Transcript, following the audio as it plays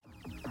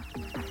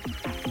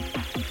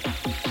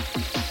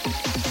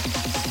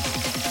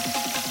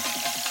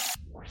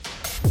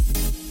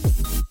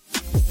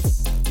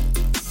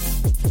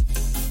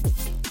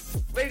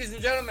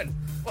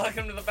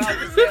Welcome to the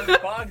Falcons Family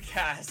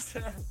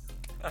Podcast.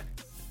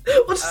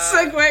 We'll just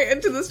segue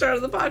into the start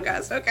of the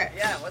podcast. Okay.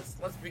 Yeah,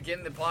 let's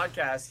begin the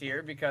podcast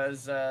here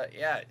because,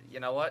 you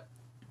know what?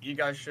 You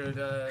guys should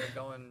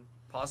go and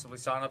possibly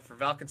sign up for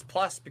Falcons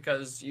Plus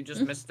because you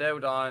just missed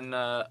out on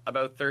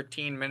about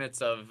 13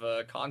 minutes of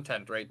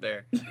content right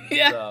there.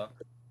 Yeah. So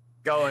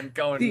go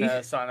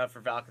and sign up for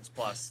Falcons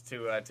Plus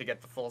to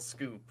get the full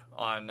scoop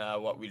on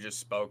what we just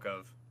spoke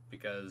of.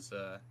 Because,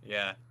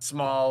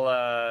 small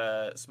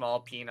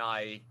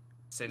penile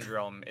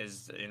syndrome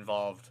is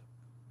involved.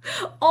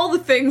 All the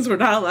things we're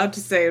not allowed to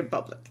say in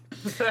public.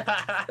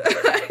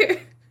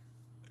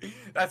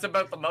 That's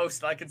about the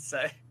most I could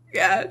say.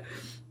 Yeah.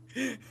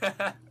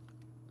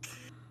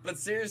 But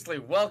seriously,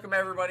 welcome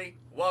everybody.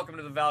 Welcome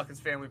to the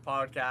Falcons Family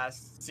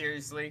Podcast.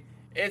 Seriously,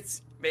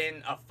 it's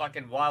been a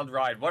fucking wild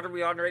ride. What are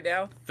we on right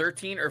now?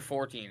 13 or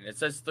 14? It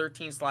says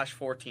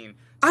 13/14.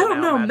 So I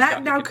don't know. Matt's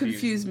Matt now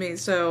confused me,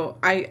 so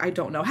I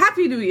don't know.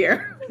 Happy New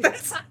Year.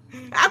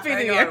 Happy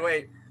New Year. On,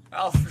 wait.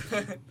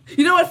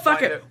 You know what?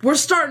 Fuck it. We're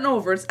starting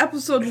over. It's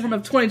episode 1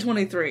 of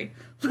 2023.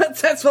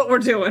 That's what we're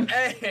doing.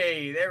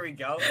 Hey, there we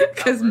go.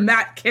 Because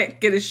Matt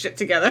can't get his shit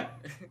together.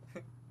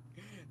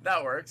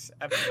 That works.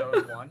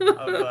 Episode 1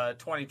 of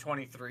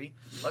 2023.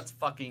 Let's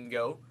fucking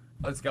go.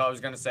 Let's go. I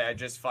was gonna say I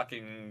just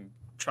fucking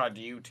tried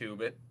to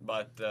YouTube it,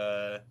 but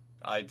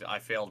I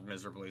failed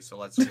miserably. So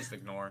let's just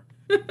ignore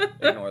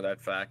that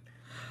fact.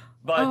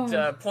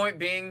 But point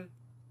being,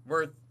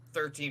 we're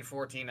 13,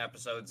 14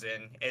 episodes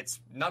in. It's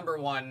number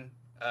 1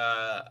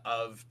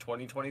 of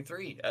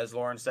 2023, as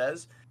Lauren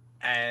says,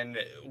 and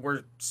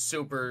we're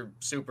super,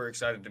 super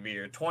excited to be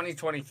here.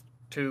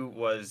 2022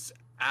 was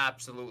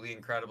absolutely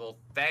incredible.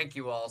 Thank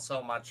you all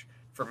so much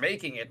for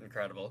making it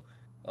incredible.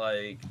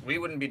 Like, we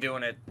wouldn't be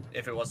doing it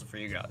if it wasn't for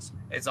you guys.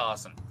 It's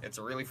awesome. It's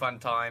a really fun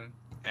time,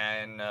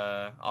 and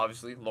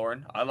obviously,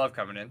 Lauren, I love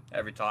coming in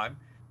every time,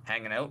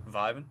 hanging out,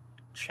 vibing,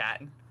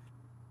 chatting.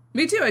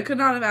 Me too. I could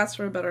not have asked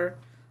for a better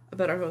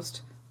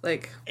host.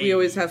 Like, we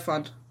always have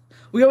fun.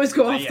 We always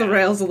go off the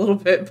rails a little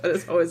bit, but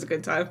it's always a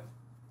good time.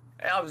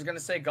 I was going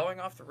to say,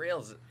 going off the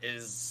rails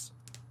is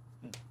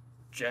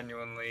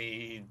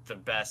genuinely the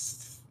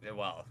best.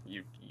 Well,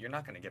 you're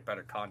not going to get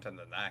better content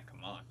than that.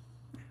 Come on.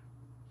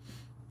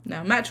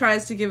 No, Matt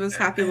tries to give us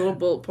happy little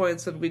bullet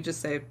points, and we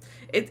just say,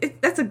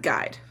 that's a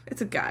guide.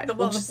 It's a guide. The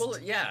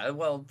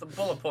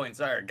bullet points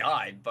are a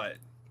guide, but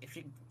if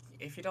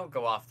you don't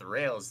go off the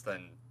rails,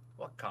 then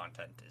what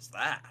content is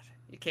that?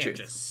 You can't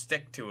just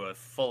stick to a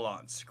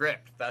full-on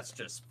script. That's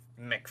just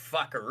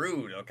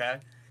McFuckarood, okay?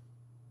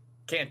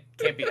 Can't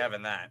be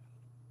having that.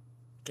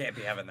 Can't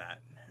be having that.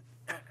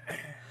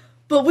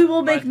 But we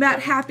will make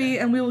Matt happy,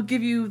 and we will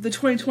give you the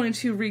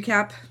 2022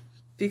 recap,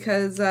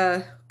 because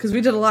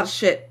we did a lot of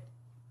shit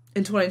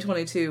in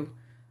 2022.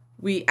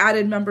 We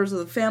added members of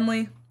the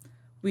family.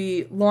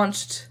 We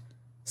launched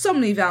so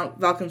many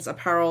Falcons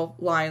apparel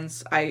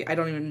lines. I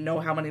don't even know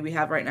how many we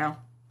have right now.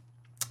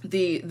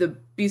 The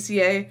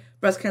BCA,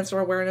 Breast Cancer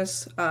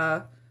Awareness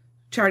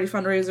charity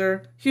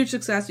fundraiser, huge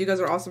success. You guys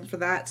are awesome for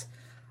that.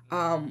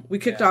 We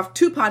kicked off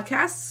 2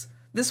 podcasts.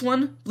 This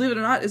one, believe it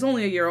or not, is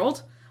only a year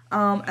old.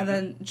 And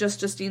then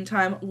Justine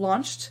Time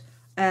launched,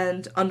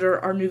 and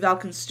under our new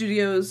Falcon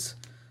Studios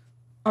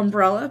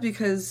umbrella,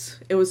 because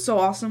it was so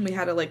awesome, we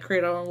had to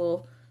create our own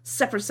little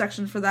separate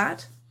section for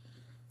that.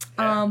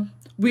 Yeah.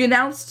 We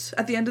announced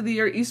at the end of the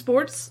year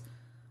esports.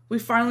 We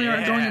finally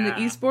are going into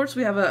esports.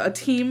 We have a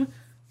team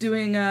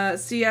doing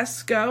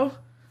CSGO,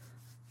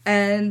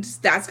 and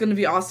that's going to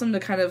be awesome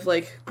to kind of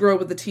grow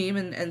with the team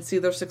and see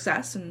their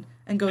success and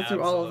go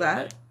through all of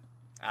that.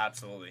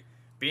 Absolutely.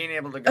 Being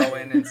able to go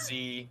in and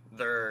see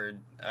their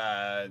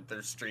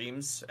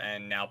streams,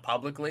 and now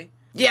publicly.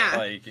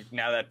 Yeah.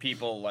 Now that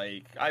people,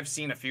 I've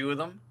seen a few of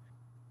them,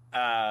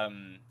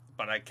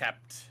 but I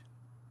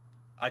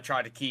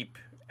try to keep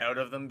out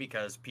of them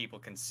because people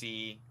can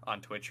see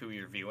on Twitch who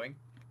you're viewing,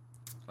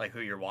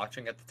 who you're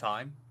watching at the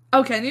time.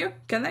 Oh, can you?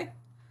 Can they?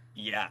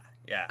 Yeah.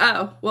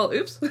 Oh, well,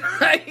 oops.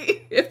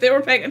 If they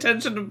were paying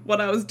attention to what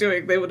I was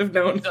doing, they would have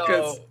known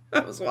because I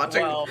was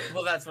watching. Well,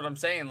 that's what I'm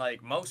saying.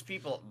 Most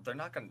people,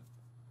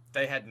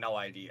 they had no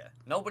idea.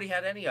 Nobody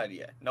had any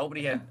idea.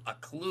 Nobody had a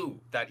clue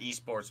that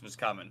esports was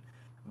coming.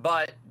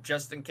 But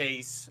just in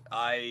case,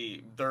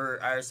 there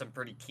are some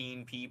pretty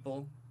keen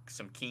people,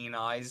 some keen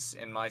eyes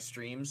in my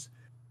streams.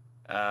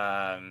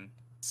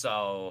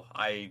 So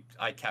I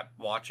kept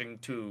watching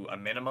to a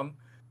minimum.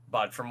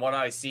 But from what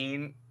I've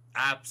seen,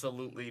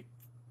 absolutely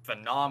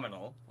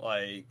phenomenal.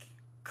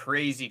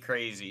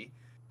 Crazy.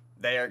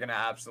 They are going to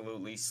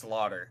absolutely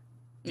slaughter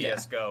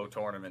CSGO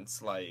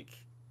tournaments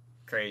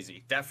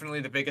crazy.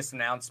 Definitely the biggest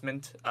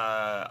announcement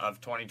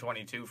of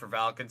 2022 for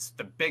Falcons.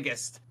 The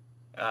biggest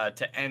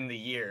to end the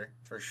year,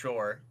 for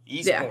sure.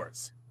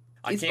 Esports.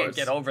 I can't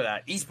get over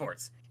that.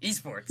 Esports.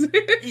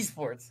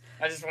 Esports.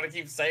 I just want to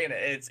keep saying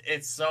it.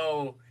 It's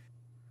so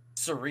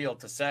surreal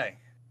to say.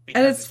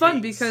 And it's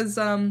fun because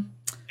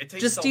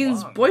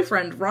Justine's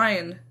boyfriend,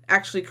 Ryan,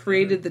 actually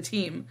created the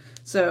team.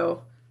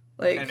 So,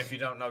 And if you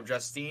don't know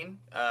Justine,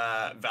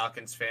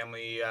 Falcons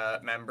family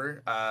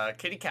member,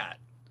 Kitty Cat.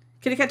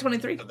 Kitty Cat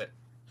 23. So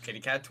Kitty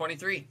Cat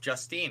 23,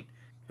 Justine,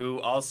 who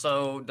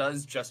also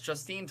does Just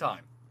Justine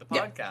Time, the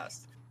podcast. Yeah.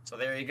 So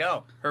there you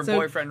go. Her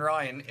boyfriend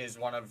Ryan is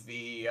one of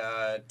the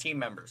team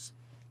members.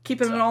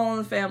 Keeping it all in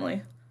the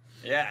family.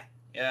 Yeah,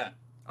 yeah.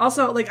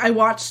 Also, like, I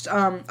watched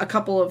a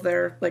couple of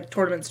their, like,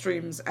 tournament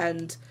streams,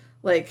 and,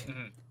 like,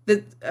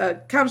 the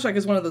Counter-Strike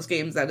is one of those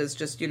games that is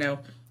just, you know,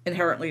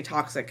 inherently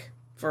toxic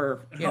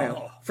for, you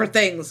know, for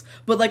things.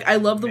 But, like, I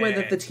love the way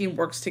that the team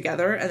works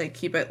together, and they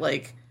keep it,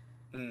 like,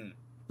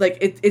 like,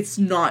 it's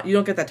not, you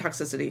don't get that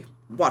toxicity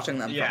watching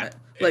them from it.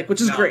 Like,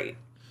 which is great.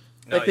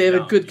 Like, they have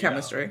a good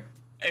chemistry.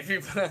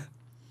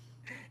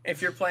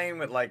 If you're playing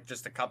with, like,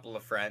 just a couple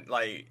of friends,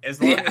 like, as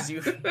long as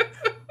you...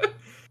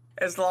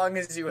 As long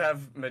as you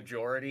have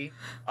majority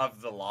of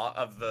the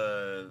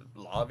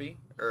lobby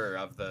or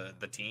of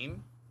the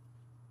team,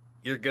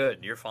 you're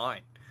good. You're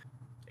fine.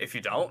 If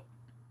you don't,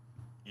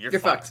 you're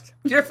fucked.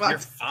 You're fucked. You're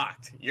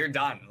fucked. You're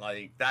done.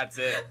 Like, that's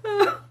it.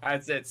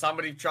 That's it.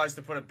 Somebody tries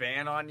to put a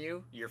ban on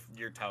you,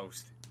 you're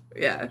toast.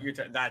 Yeah.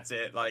 That's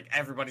it. Like,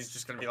 everybody's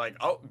just gonna be like,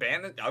 oh,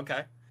 ban it?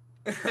 Okay.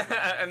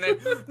 And then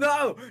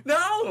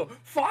no,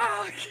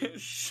 fuck,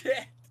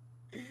 shit.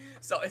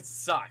 So it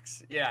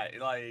sucks. Yeah,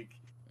 like.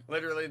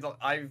 Literally,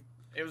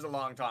 it was a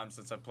long time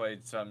since I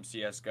played some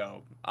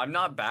CSGO. I'm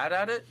not bad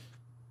at it.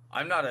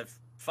 I'm not a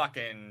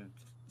fucking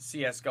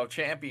CSGO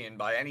champion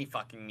by any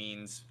fucking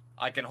means.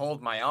 I can hold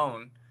my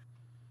own,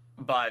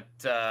 but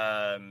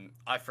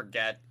I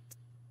forget.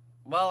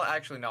 Well,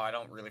 actually, no, I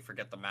don't really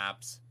forget the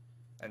maps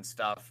and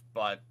stuff.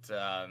 But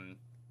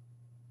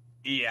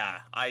yeah,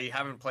 I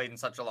haven't played in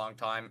such a long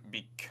time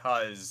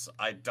because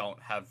I don't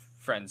have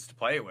friends to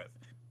play with.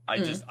 I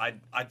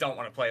don't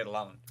want to play it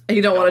alone.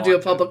 You don't want to do a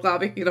public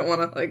lobby? You don't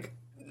want to, like...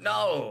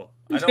 No!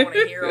 I don't want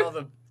to hear all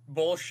the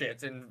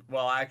bullshit. And,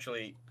 well,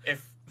 actually,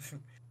 if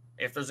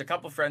there's a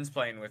couple friends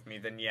playing with me,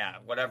 then yeah,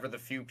 whatever the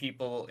few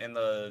people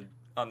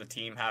on the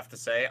team have to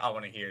say, I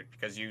want to hear it.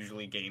 Because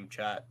usually game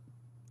chat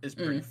is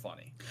pretty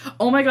funny.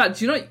 Oh my god,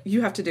 do you know what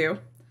you have to do?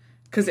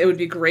 Because it would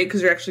be great,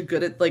 because you're actually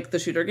good at, like, the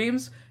shooter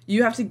games.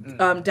 You have to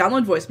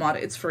download Voice Mod,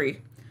 it's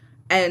free.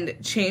 And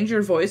change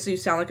your voice so you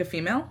sound like a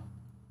female.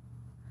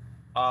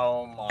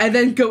 Oh my. And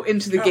then go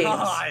into the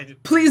games.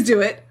 Please do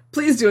it.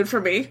 Please do it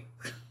for me.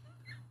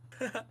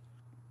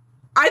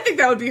 I think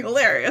that would be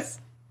hilarious.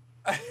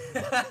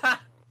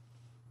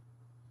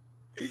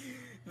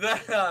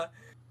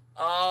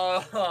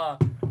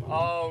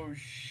 Oh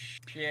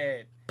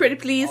shit. Pretty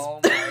please. Oh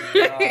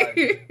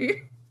my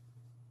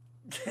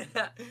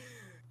god.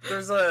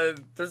 There's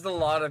a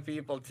lot of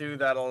people too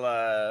that'll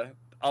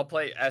I'll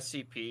play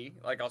SCP,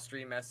 like I'll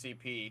stream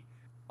SCP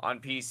on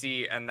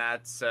PC, and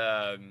that's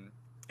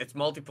it's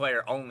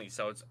multiplayer only,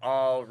 so it's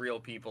all real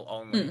people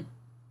only.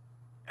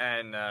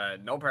 And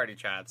no party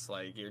chats.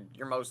 Like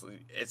you're mostly,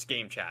 it's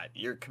game chat.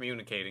 You're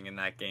communicating in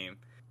that game.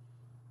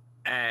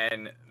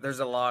 And there's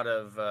a lot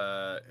of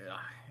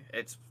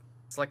it's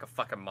like a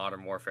fucking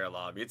Modern Warfare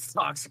lobby. It's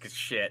toxic as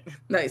shit.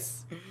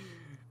 Nice.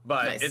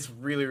 But it's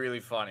really, really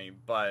funny.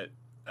 But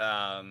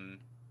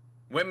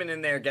women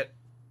in there get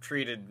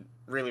treated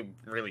really,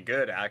 really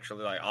good,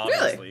 actually. Like,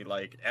 obviously,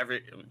 like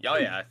every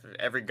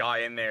guy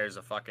in there is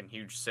a fucking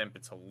huge simp.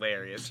 It's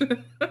hilarious.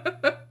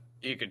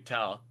 You could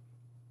tell.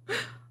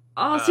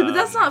 Oh, see, but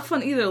that's not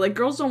fun either. Like,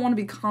 girls don't want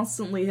to be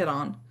constantly hit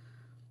on.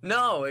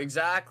 No,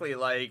 exactly.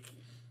 Like,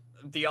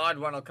 the odd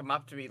one will come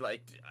up to me,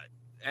 like,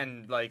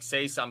 and like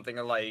say something,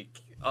 or like,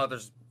 oh,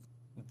 there's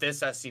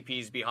this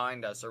SCP's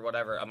behind us, or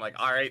whatever. I'm like,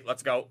 all right,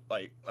 let's go.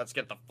 Like, let's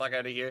get the fuck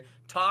out of here.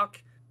 Talk,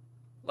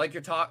 like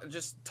you're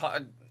just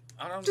talk.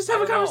 Just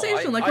have a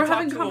conversation, like you're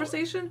having a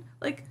conversation.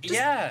 Like,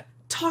 just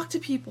talk to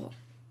people.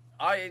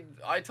 I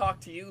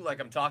talk to you like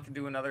I'm talking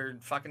to another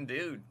fucking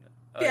dude.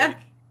 Like, yeah.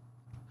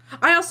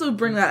 I also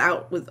bring that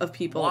out of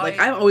people. Like,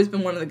 I've always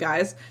been one of the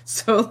guys,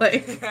 so,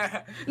 like...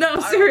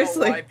 No,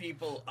 seriously.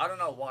 I don't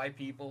know why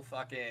people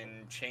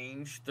fucking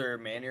change their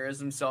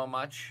mannerism so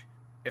much.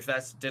 If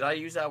that's... Did I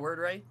use that word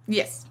right?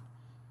 Yes.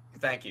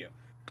 Thank you.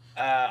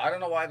 I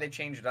don't know why they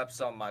change it up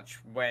so much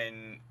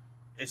when...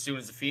 As soon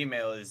as the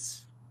female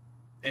is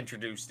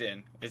introduced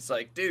in. It's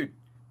like, dude,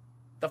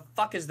 the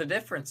fuck is the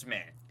difference,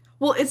 man?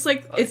 Well, it's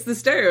like, it's the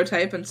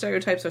stereotype, and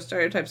stereotypes are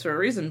stereotypes for a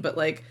reason, but,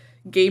 like...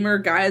 Gamer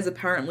guys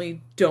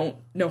apparently don't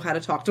know how to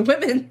talk to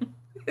women.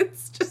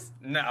 It's just...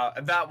 No,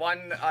 that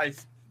one,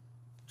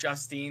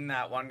 Justine,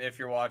 that one, if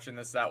you're watching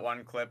this, that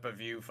one clip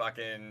of you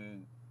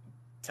fucking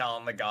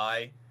telling the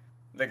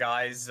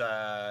guys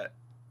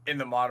in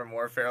the Modern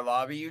Warfare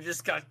lobby, you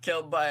just got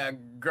killed by a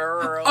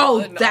girl,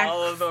 and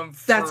all of them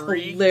freaked. That's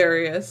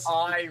hilarious.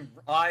 I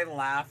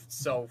laughed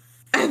so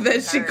and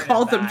then she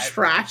called them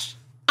trash.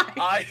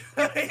 I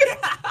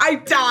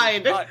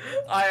died.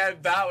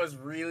 That was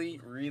really,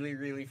 really,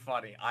 really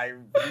funny. I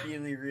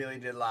really, really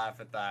did laugh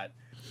at that.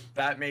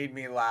 That made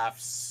me laugh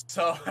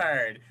so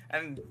hard.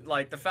 And,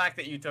 like, the fact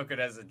that you took it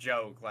as a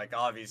joke, like,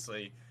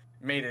 obviously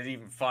made it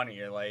even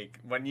funnier. Like,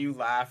 when you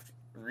laughed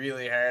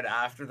really hard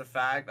after the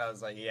fact, I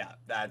was like, yeah,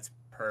 that's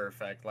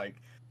perfect. Like,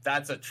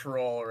 that's a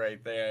troll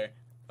right there.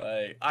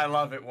 Like, I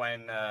love it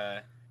when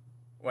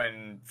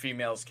when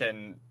females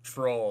can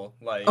troll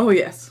like Oh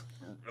yes.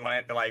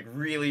 like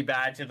really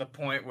bad to the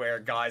point where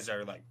guys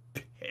are like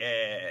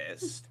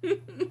pissed.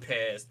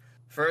 Pissed.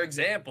 For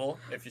example,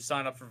 if you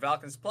sign up for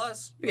Valkens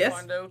Plus, you'll Yes.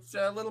 find out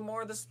a little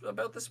more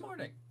about this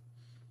morning.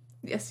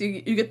 Yes,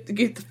 you get to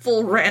get the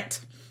full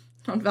rant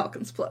on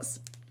Valkens Plus.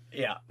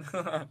 Yeah.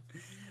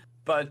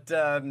 But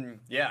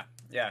yeah.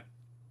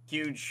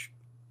 Huge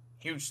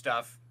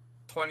stuff.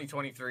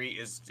 2023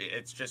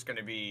 it's just going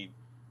to be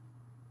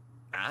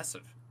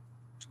massive.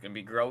 It's going to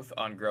be growth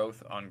on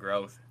growth on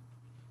growth.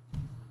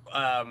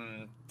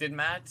 Did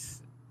Matt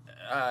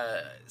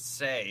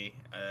say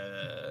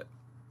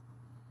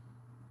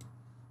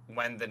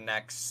when the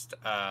next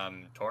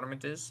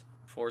tournament is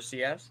for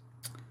CS?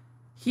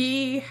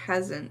 He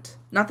hasn't.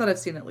 Not that I've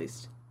seen, at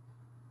least.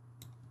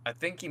 I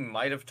think he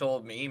might have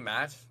told me,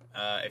 Matt,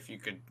 if you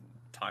could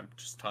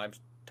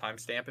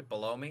timestamp it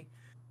below me.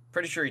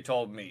 Pretty sure he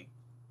told me.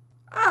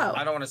 Oh.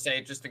 I don't want to say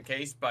it just in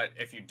case, but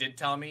if you did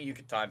tell me, you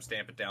could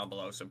timestamp it down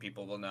below so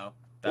people will know.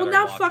 Well,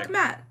 now fuck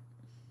Matt.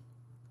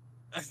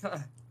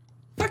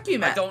 Fuck you,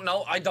 Matt.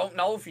 I don't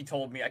know if he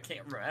told me. I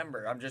can't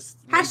remember. I'm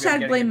just...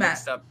 Hashtag blame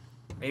Matt.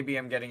 Maybe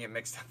I'm getting it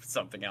mixed up with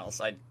something else.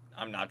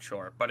 I'm not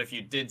sure. But if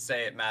you did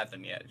say it, Matt,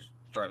 then yeah, just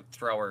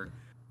throw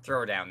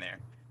her down there.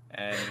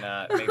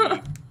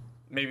 And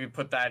maybe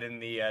put that in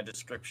the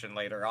description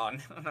later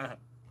on.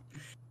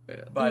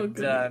 But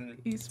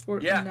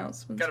esports yeah,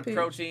 announcements got a page.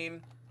 pro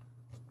team.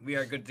 We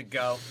are good to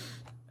go,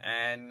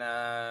 and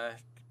I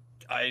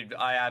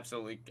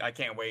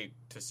can't wait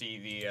to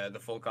see the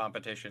full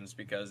competitions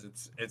because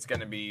it's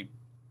gonna be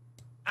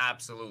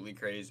absolutely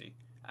crazy.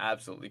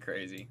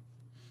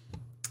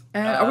 And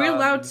are we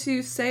allowed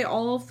to say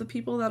all of the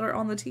people that are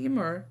on the team,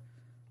 or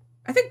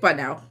I think by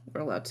now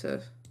we're allowed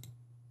to.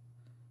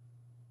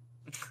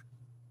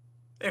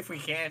 If we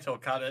can't, he'll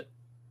cut it.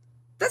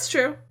 That's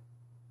true.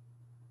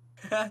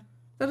 That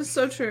is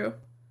so true.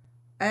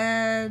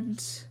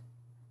 And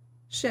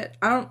shit,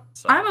 I'm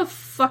a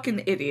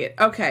fucking idiot.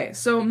 Okay,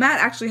 so Matt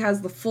actually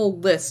has the full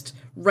list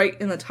right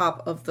in the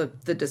top of the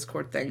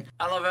Discord thing.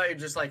 I love how you're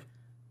just like,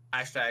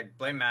 hashtag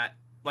blame Matt,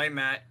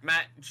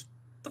 Matt, just,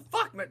 the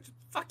fuck, Matt,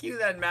 fuck you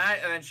then, Matt.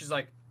 And then she's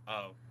like,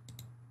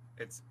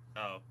 it's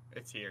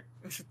here.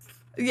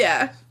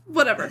 Yeah,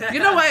 whatever. You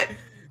know what?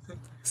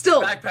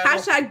 Still, Backpedal,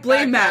 hashtag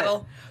blame Matt.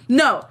 backpedal.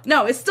 No,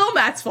 it's still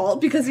Matt's fault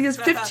because he has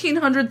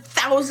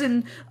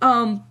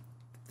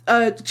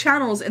 1,500,000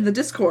 channels in the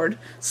Discord.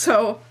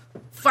 So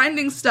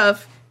finding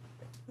stuff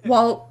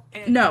while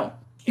no,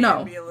 Be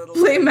a little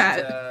blame bit,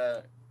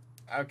 Matt.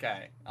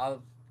 Okay, I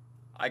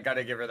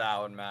gotta give her that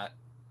one, Matt.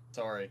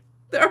 Sorry.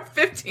 There are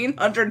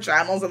 1,500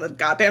 channels in the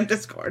goddamn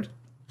Discord.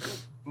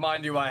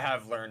 Mind you, I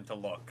have learned to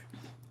look.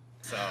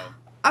 So.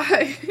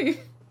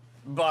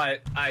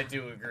 But I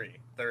do agree.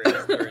 There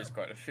is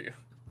quite a few.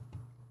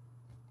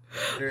 A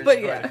few.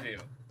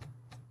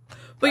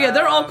 But yeah,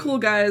 they're all cool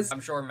guys.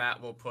 I'm sure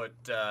Matt will put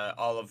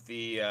all of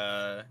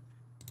the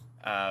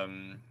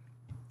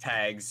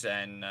tags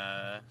and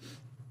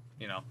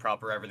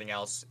proper everything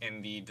else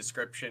in the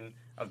description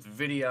of the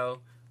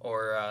video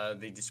or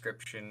the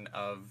description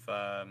of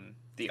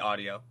the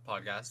audio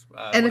podcast.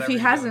 And if he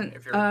hasn't,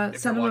 if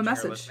send him you're a watching or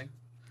message. listening.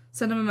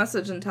 Send him a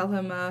message and tell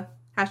him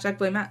hashtag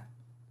blame Matt.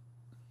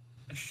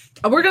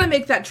 We're gonna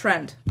make that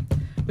trend.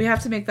 We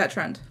have to make that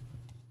trend.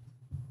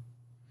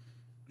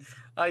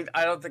 I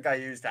don't think I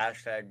used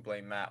hashtag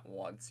blame Matt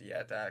once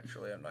yet,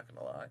 actually. I'm not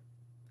gonna lie.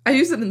 I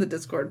use it in the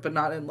Discord, but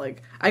not in, I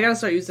gotta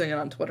start using it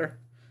on Twitter.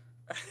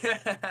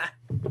 Why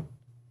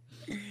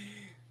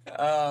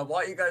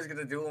are you guys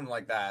gonna do him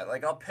like that?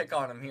 I'll pick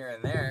on him here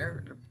and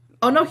there.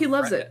 Oh no, he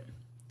loves it.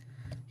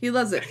 He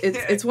loves it.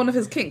 It's one of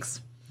his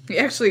kinks.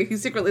 He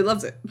secretly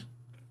loves it.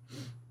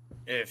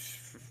 If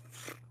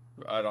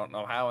I don't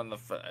know how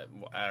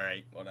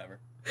alright, whatever.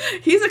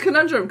 He's a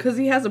conundrum because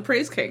he has a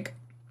praise kink.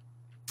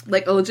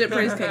 A legit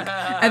praise kink.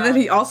 And then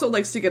he also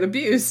likes to get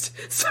abused.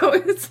 So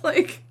it's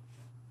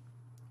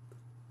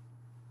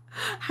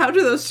how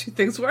do those two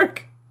things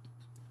work?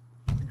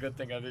 Good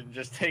thing I didn't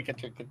just take a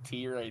drink of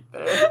tea right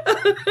there.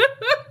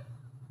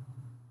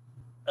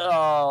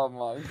 Oh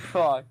my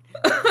god.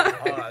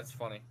 Oh, that's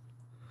funny.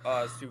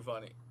 Oh, that's too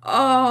funny.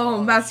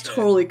 Oh, Matt's shit.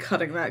 totally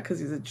cutting that because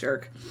he's a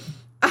jerk.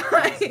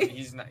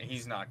 He's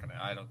not gonna.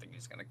 I don't think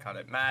he's gonna cut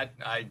it. Matt,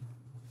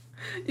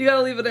 You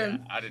gotta leave it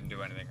in. I didn't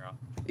do anything wrong.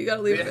 You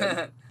gotta leave it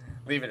in.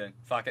 Leave it in.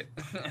 Fuck it.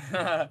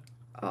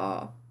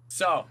 Oh.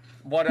 So,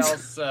 what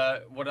else?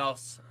 What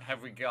else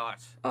have we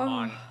got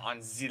on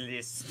the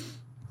list?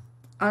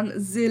 On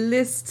the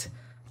list,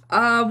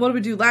 what did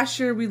we do? Last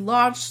year we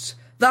launched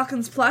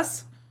Valkens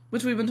Plus,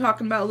 which we've been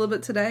talking about a little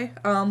bit today.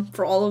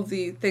 For all of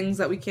the things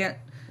that we can't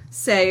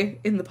say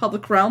in the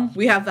public realm,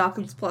 we have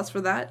Valkens Plus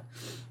for that.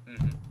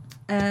 Mm-hmm.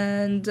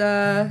 And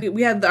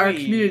we had our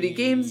Community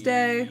Games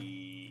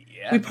Day.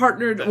 Yeah. We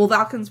partnered. Well,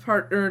 Valkens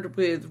partnered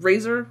with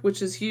Razer,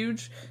 which is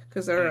huge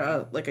because they're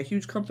a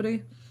huge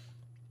company.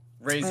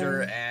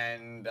 Razer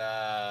and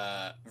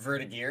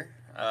Vertigear,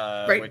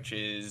 which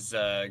is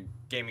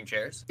gaming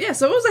chairs. Yeah,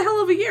 so it was a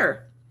hell of a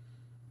year.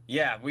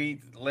 Yeah,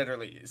 we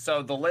literally.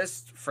 So the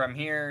list from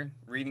here,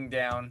 reading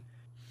down,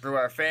 through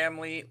our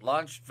family,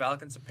 launched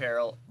Falcons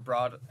Apparel,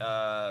 brought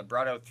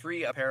out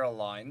 3 apparel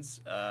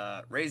lines,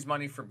 raised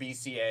money for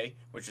BCA,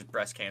 which is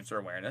breast cancer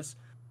awareness,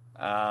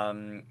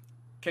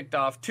 kicked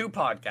off 2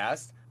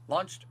 podcasts,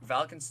 launched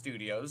Falcon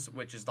Studios,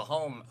 which is the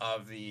home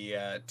of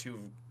the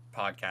 2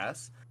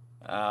 podcasts.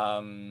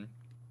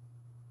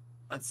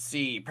 Let's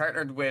see,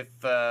 partnered with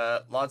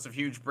lots of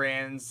huge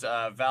brands,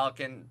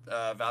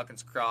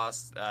 Valkens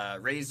Cross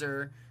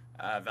Razor,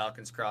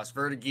 Valkens Cross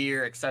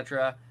Vertigear,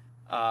 etc.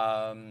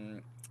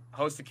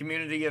 Hosted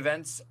community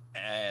events,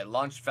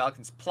 launched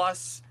Falcons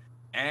Plus,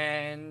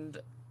 and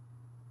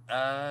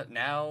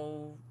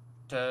now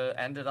to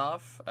end it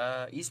off,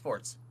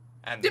 esports.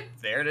 And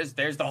there it is.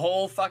 There's the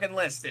whole fucking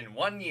list in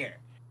 1 year.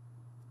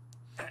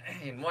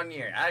 In 1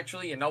 year.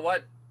 Actually, you know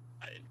what?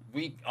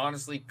 We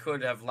honestly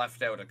could have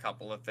left out a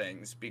couple of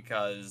things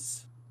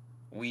because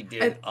we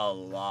did a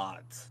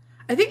lot.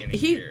 I think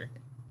year.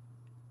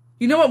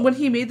 You know what? When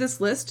he made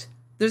this list,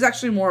 there's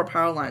actually more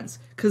apparel lines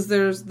because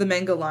there's the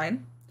manga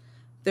line,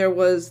 there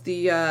was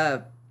the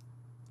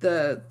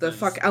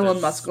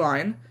Elon Musk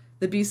line,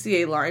 the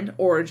BCA line,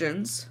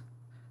 Origins.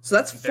 So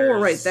that's 4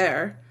 right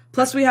there.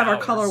 Plus we have our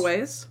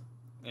colorways.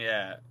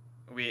 Yeah,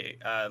 we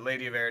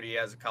Lady of Verity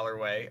has a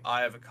colorway.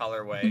 I have a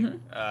colorway.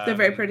 Mm-hmm. They're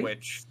very pretty.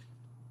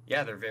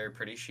 Yeah, they're very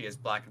pretty. She has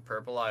black and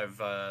purple. I have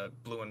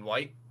blue and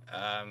white,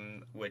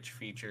 which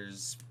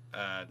features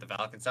the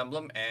Valkens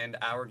emblem and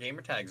our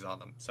gamer tags on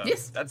them. So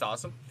yes. That's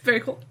awesome. Very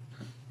cool.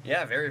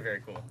 Yeah, very,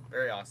 very cool.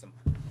 Very awesome.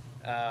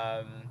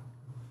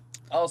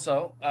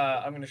 Also,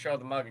 I'm going to show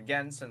the mug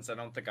again since I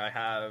don't think I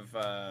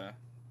have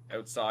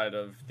outside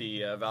of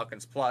the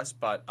Valkens Plus,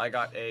 but I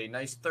got a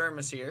nice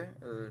thermos here,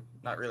 or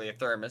not really a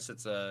thermos.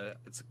 It's a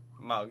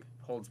mug,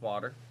 holds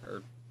water,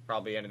 or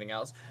probably anything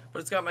else, but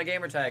it's got my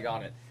gamer tag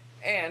on it.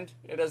 And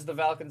it has the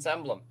Valkens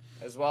emblem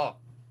as well.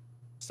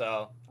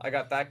 So I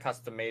got that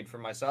custom made for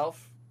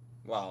myself.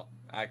 Well,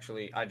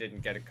 actually, I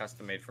didn't get it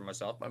custom made for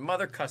myself. My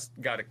mother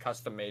got it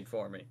custom made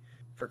for me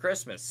for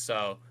Christmas.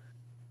 So,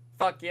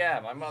 fuck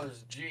yeah, my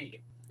mother's a G.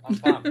 I'm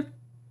pumped.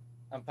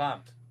 I'm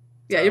pumped.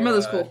 Yeah, so, your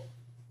mother's cool.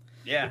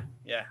 Yeah.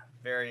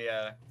 Very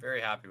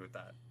happy with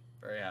that.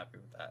 Very happy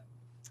with that.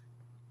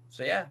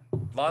 So yeah,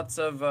 lots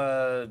of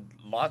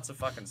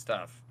fucking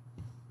stuff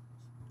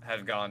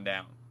has gone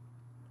down.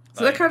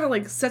 So that kind of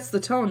like sets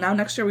the tone. Now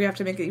next year we have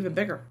to make it even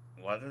bigger.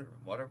 What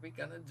are we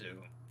gonna do?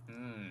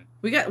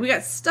 We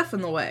got stuff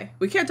in the way.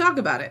 We can't talk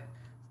about it,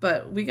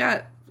 but we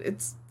got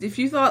it's. If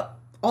you thought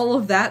all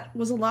of that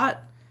was a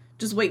lot,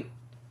 just wait,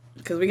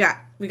 because we got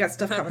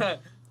stuff coming.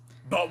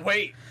 But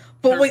wait,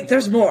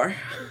 there's more.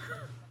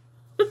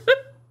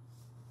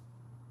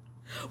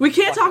 We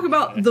can't talk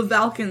about the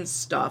Valkens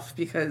stuff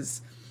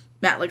because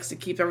Matt likes to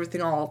keep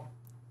everything all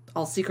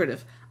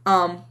secretive.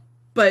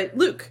 But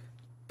Luke.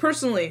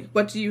 Personally,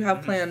 what do you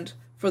have planned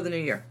for the new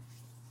year?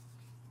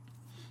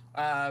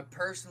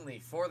 Personally,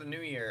 for the new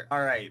year,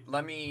 all right.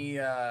 Let me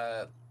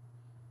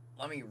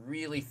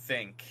really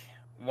think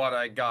what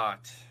I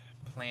got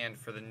planned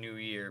for the new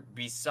year.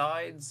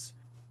 Besides,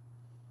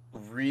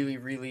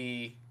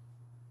 really,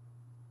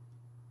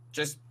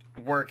 just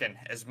working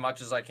as much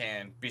as I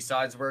can.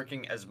 Besides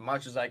working as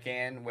much as I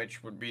can,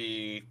 which would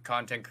be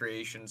content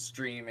creation,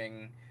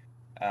 streaming,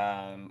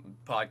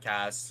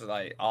 podcasts,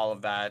 like all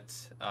of that.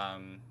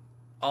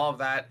 All of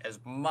that as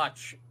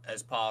much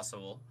as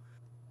possible.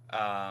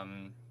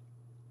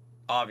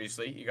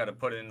 Obviously, you got to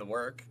put in the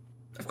work.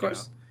 Of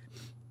course.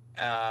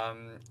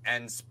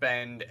 And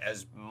spend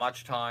as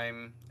much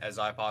time as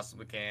I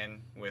possibly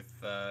can with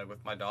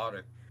my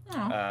daughter.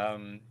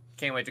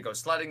 Can't wait to go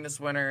sledding this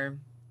winter.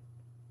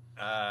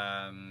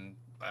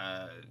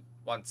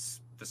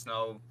 Once the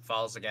snow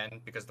falls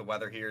again, because the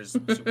weather here is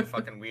super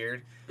fucking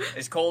weird.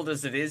 As cold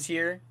as it is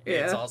here,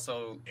 it's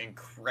also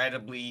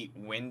incredibly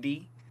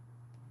windy.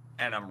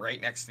 And I'm right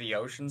next to the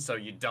ocean, so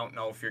you don't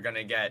know if you're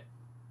gonna get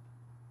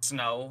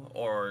snow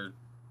or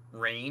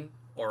rain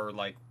or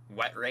like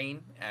wet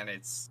rain, and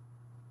it's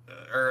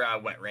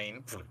wet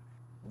rain,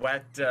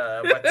 wet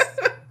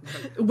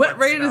wet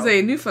rain snow. Is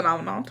a new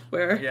phenomenon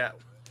where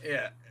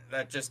yeah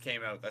that just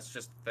came out. That's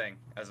just a thing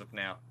as of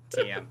now.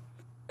 TM.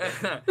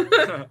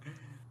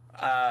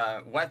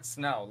 Wet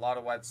snow, a lot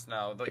of wet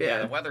snow.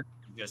 The weather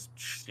just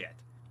shit.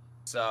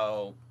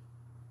 So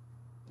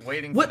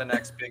waiting for the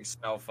next big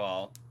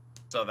snowfall.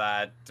 So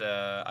that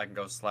I can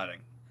go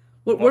sledding.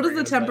 What is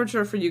the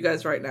temperature for you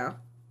guys right now?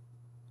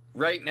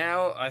 Right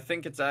now, I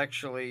think it's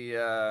actually...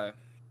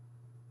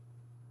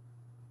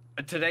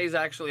 today's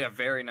actually a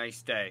very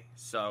nice day.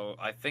 So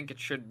I think it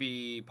should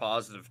be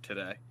positive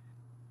today.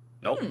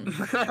 Nope.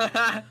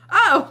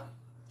 Oh!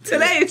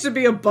 Today it should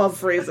be above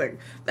freezing.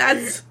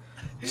 That's...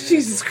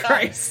 Jesus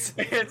Christ.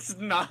 It's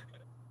not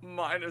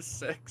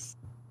 -6.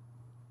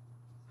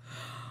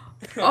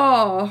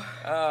 Oh.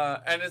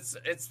 And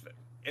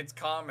it's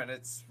calm and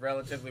it's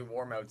relatively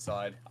warm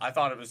outside. I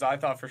thought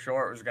for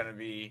sure it was going to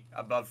be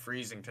above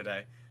freezing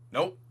today.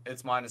 Nope,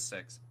 it's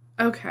 -6.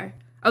 Okay.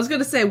 I was going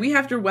to say, we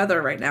have your weather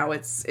right now.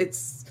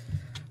 It's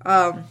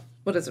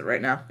What is it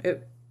right now?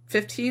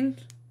 15?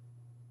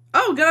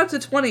 Oh, got up to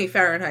 20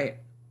 Fahrenheit.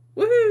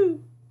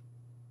 Woohoo!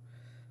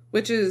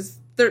 Which is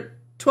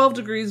 12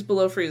 degrees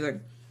below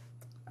freezing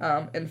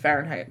in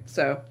Fahrenheit.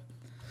 So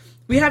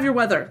we have your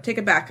weather. Take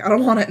it back. I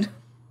don't want it.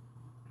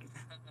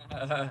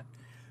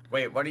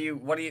 Wait, what do you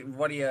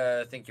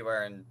think you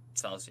are in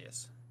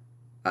Celsius?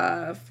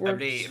 I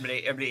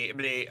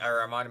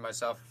reminded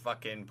myself of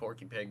fucking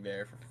Porky Pig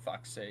there, for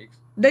fuck's sakes.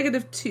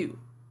 -2.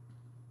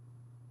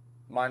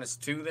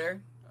 -2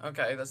 there?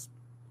 Okay,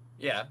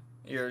 yeah,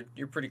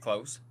 you're pretty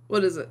close.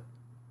 What is it?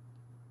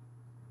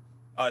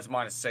 Oh, it's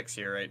 -6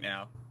 here right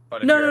now.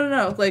 But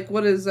No. Like,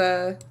 what is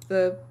the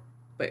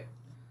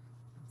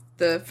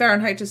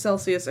Fahrenheit to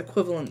Celsius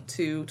equivalent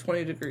to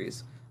 20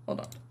 degrees?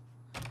 Hold on.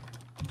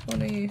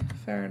 20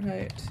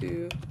 Fahrenheit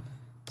to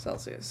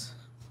Celsius.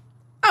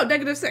 Oh,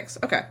 -6.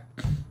 Okay.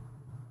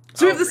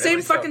 So we have the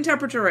same fucking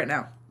temperature right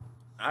now.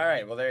 All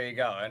right, well, there you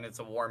go. And it's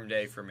a warm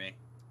day for me.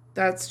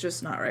 That's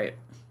just not right.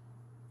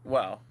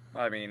 Well,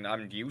 I mean,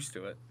 I'm used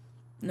to it.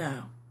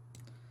 No.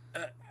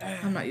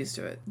 I'm not used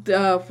to it.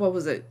 What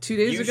was it? 2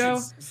 days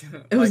ago?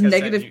 It was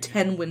like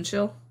 -10 wind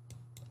chill.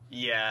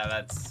 Yeah,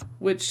 that's...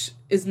 Which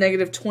is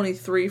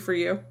 -23 for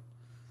you.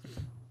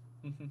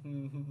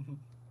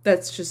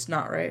 That's just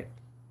not right.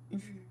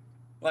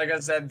 Like I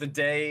said,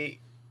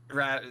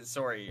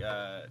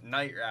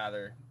 night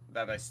rather,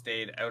 that I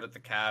stayed out at the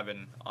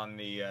cabin on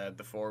the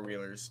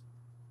four-wheelers.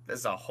 This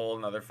is a whole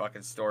nother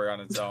fucking story on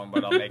its own,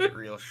 but I'll make it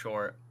real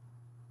short.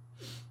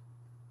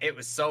 It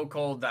was so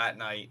cold that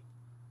night.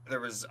 There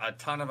was a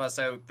ton of us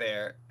out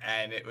there,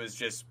 and it was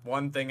just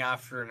one thing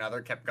after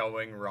another kept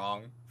going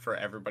wrong for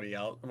everybody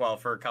else. Well,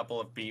 for a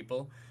couple of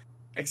people,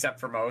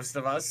 except for most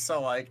of us. So,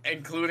 like,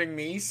 including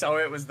me. So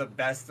it was the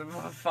best of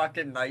a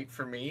fucking night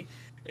for me.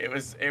 It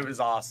was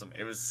awesome.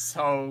 It was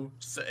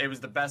it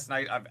was the best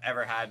night I've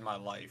ever had in my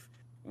life.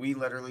 We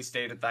literally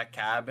stayed at that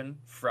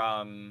cabin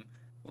from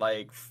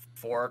like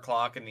 4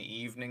 o'clock in the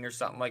evening or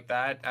something like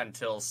that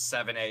until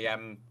 7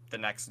 a.m. the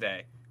next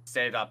day.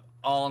 Stayed up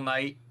all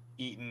night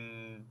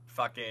eating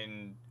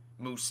fucking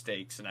moose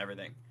steaks and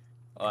everything.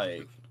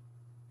 Like,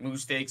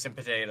 moose steaks and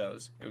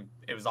potatoes.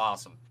 It was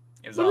awesome.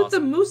 It was awesome. What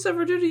did the moose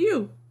ever do to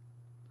you?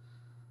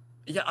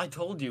 Yeah, I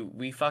told you.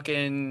 We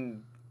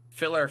fucking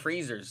fill our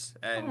freezers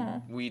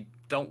and we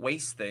don't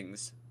waste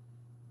things.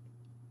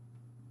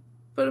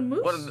 But a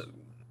moose?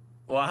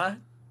 What?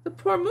 The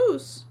poor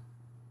moose.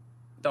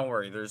 Don't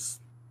worry, there's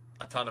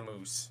a ton of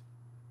moose.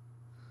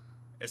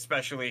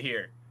 Especially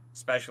here.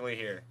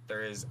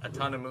 There is a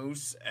ton of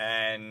moose,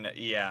 and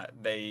yeah,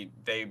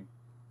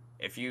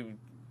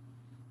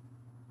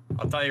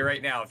 I'll tell you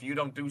right now, if you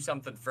don't do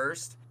something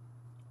first,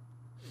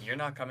 you're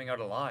not coming out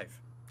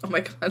alive. Oh my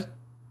god.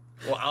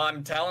 Well,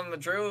 I'm telling the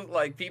truth.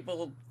 Like,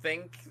 people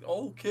think,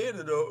 oh,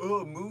 Canada,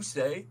 moose,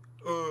 eh?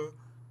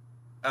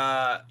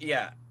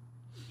 Yeah.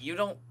 You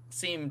don't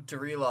seem to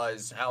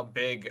realize how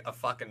big a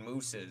fucking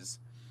moose is.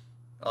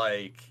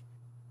 Like,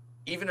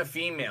 even a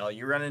female,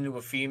 you run into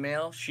a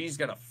female, she's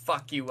gonna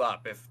fuck you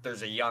up if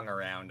there's a young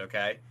around,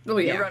 okay? Oh,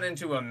 yeah. You run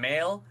into a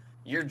male,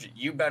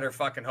 you better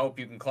fucking hope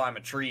you can climb a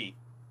tree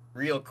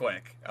real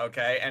quick,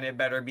 okay? And it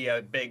better be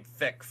a big,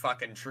 thick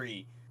fucking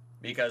tree.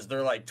 Because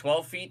they're like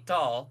 12 feet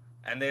tall,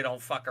 and they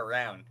don't fuck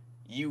around.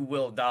 You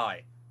will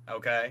die,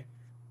 okay?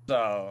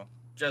 So,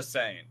 just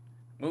saying.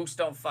 Moose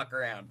don't fuck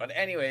around. But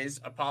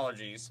anyways,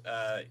 apologies.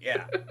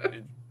 Yeah,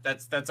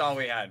 that's all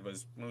we had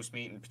was moose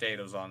meat and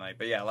potatoes all night.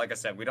 But yeah, like I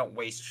said, we don't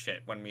waste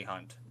shit when we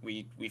hunt.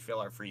 We fill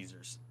our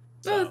freezers.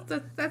 So,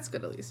 that's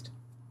good at least.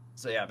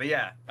 So yeah, but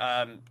yeah,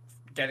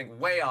 getting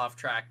way off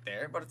track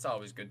there, but it's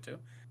always good to.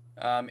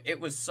 It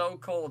was so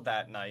cold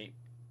that night.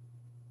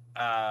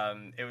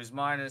 It was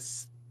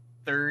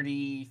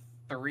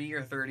 -33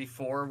 or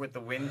 34 with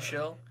the wind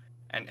chill,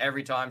 and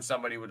every time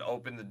somebody would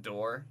open the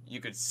door, you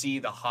could see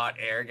the hot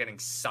air getting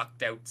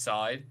sucked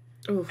outside.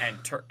 Oof.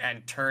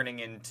 and turning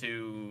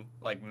into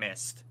like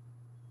mist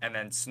and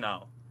then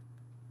snow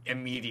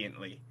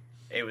immediately.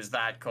 It was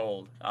that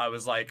cold. I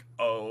was like,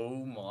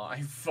 oh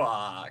my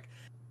fuck.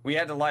 We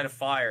had to light a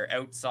fire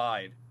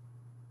outside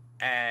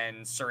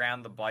and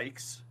surround the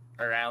bikes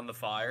around the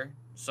fire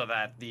so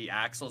that the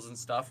axles and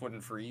stuff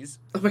wouldn't freeze.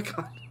 Oh my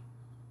god.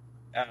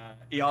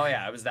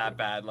 Yeah, it was that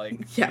bad.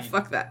 Like, yeah,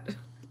 fuck that.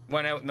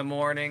 Went out in the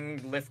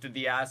morning, lifted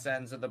the ass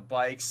ends of the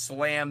bike,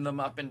 slammed them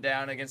up and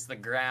down against the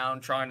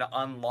ground, trying to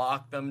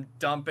unlock them,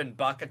 dumping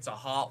buckets of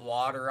hot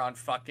water on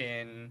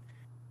fucking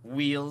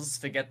wheels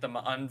to get them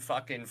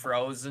unfucking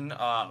frozen.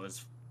 Oh, it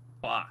was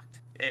fucked.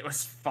 It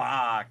was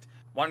fucked.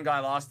 One guy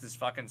lost his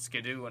fucking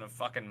skidoo in a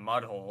fucking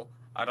mud hole.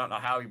 I don't know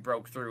how he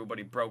broke through, but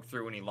he broke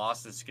through and he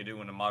lost his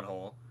skidoo in a mud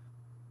hole.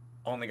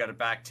 Only got it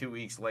back 2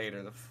 weeks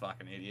later, the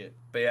fucking idiot.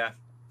 But yeah,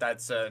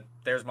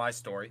 there's my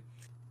story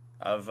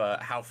of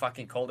how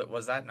fucking cold it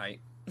was that night.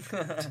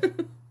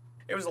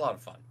 It was a lot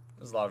of fun.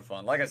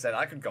 Like I said,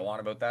 I could go on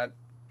about that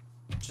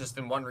just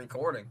in one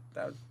recording.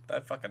 That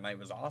fucking night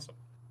was awesome.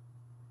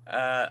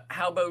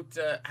 How about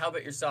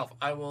yourself?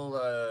 I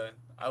will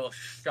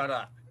shut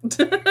up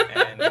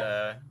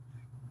and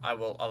I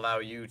will allow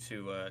you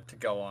to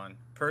go on.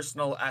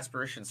 Personal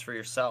aspirations for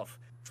yourself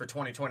for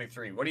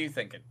 2023. What are you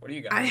thinking? What do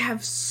you got? I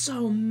have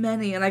so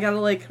many, and I gotta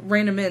like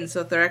rein them in so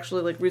that they're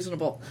actually like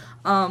reasonable.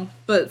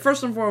 But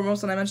first and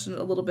foremost, and I mentioned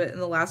it a little bit in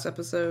the last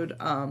episode,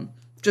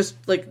 just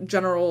like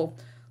general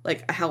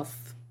like a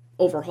health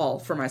overhaul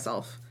for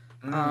myself.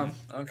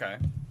 Okay.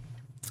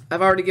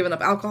 I've already given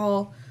up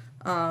alcohol,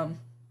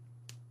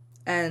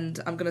 and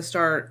I'm gonna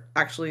start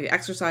actually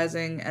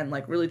exercising and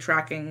like really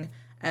tracking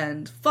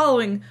and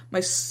following my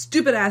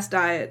stupid ass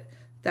diet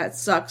that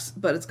sucks,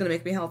 but it's gonna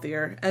make me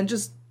healthier, and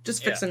just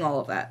fixing all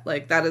of that.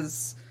 Like that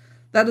is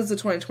the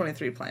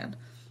 2023 plan.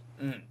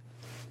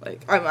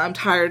 Like I'm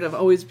tired of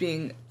always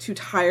being too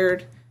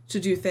tired to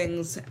do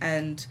things,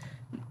 and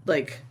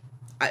like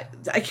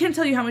I can't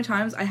tell you how many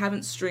times I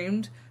haven't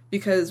streamed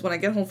because when I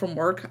get home from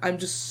work, I'm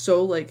just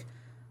so like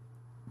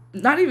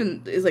not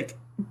even is like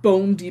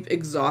bone deep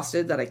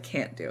exhausted that I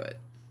can't do it.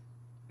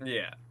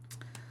 Yeah.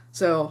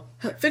 So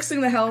fixing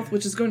the health,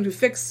 which is going to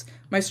fix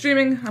my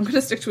streaming, I'm going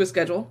to stick to a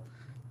schedule.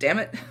 Damn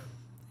it,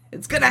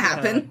 it's gonna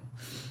happen.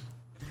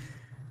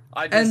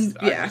 I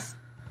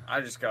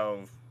just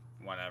go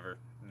whenever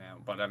now,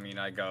 but I mean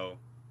I go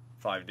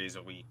 5 days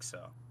a week, so.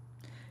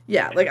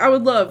 Yeah, like I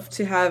would love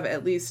to have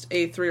at least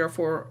a 3 or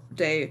 4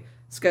 day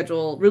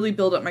schedule, really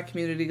build up my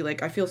community.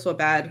 Like I feel so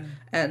bad,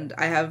 and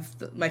I have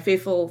my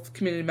faithful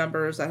community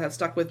members that have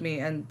stuck with me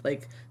and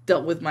like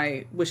dealt with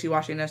my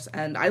wishy-washiness,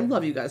 and I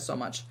love you guys so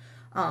much.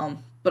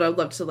 But I'd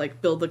love to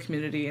like build the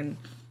community and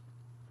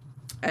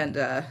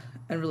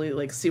really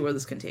like see where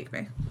this can take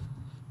me.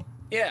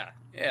 Yeah.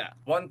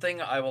 One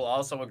thing I will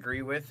also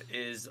agree with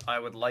is I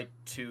would like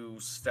to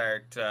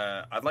start.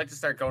 I'd like to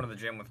start going to the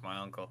gym with my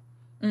uncle.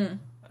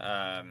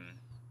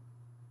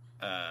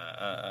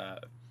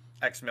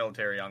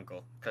 Ex-military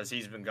uncle, because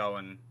he's been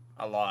going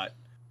a lot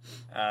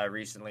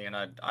recently, and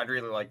I'd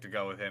really like to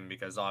go with him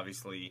because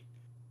obviously,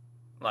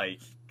 like,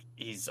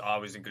 he's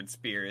always in good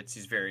spirits.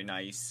 He's very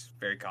nice,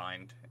 very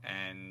kind,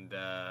 and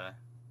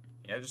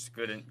just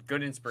good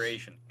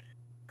inspiration.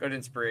 Good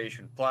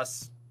inspiration.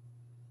 Plus,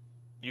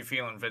 you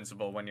feel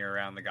invincible when you're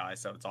around the guy,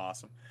 so it's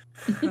awesome.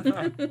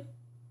 It's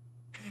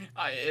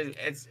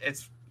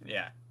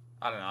yeah.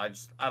 I don't know.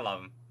 I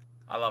love him.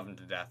 I love him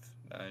to death.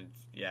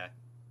 Yeah.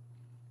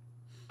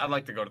 I'd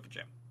like to go to the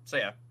gym. So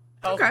yeah,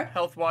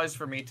 health-wise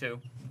for me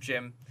too.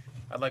 Gym.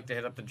 I'd like to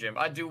hit up the gym.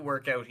 I do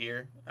work out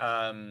here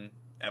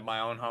at my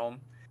own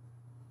home,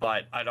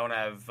 but I don't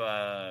have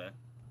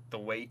the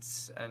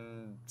weights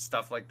and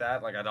stuff like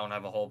that. Like I don't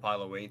have a whole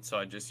pile of weights, so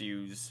I just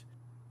use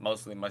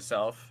mostly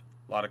myself.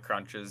 A lot of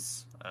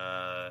crunches,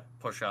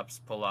 push-ups,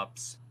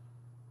 pull-ups.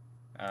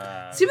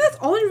 See, but that's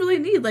all you really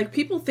need. Like,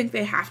 people think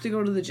they have to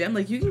go to the gym.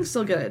 Like, you can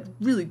still get a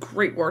really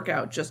great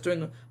workout just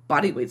doing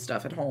body weight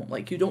stuff at home.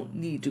 Like, you don't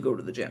need to go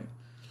to the gym.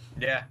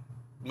 Yeah.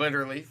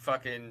 Literally,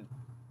 fucking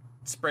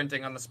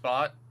sprinting on the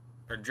spot,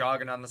 or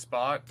jogging on the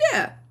spot.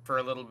 Yeah. For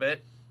a little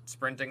bit.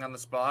 Sprinting on the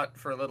spot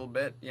for a little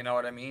bit. You know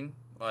what I mean?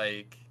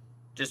 Like,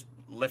 just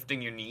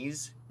lifting your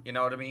knees. You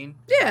know what I mean?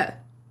 Yeah.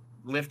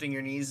 Lifting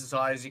your knees as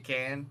high as you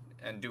can,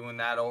 and doing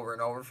that over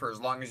and over for as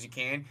long as you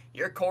can.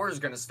 Your core is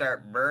going to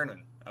start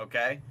burning.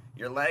 Okay,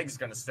 your leg's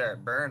gonna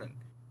start burning,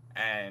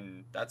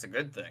 and that's a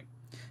good thing.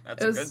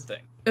 That's a good thing.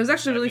 It was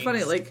actually really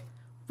funny. Like,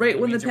 right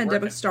when the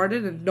pandemic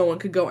started and no one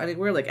could go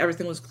anywhere, like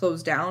everything was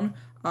closed down.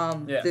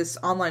 This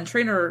online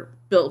trainer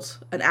built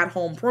an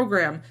at-home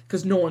program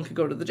because no one could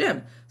go to the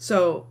gym.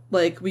 So,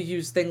 like, we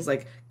used things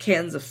like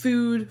cans of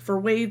food for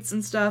weights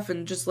and stuff,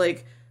 and just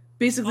like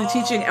basically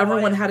teaching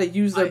everyone how to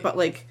use their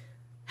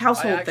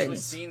household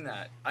things.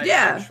 I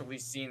actually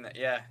seen that.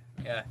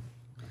 Yeah.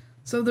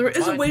 So there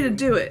is a way to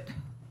do it.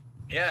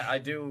 Yeah, I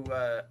do.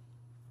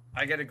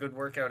 I get a good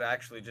workout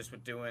actually just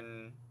with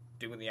doing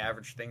the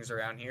average things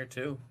around here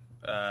too.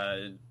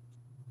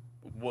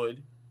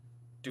 Wood,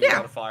 do a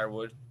lot of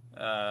firewood,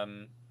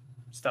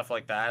 stuff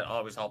like that.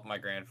 Always help my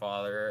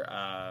grandfather.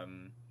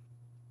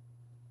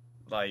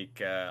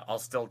 I'll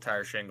still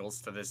tire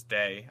shingles to this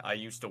day. I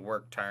used to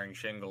work tiring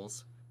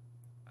shingles,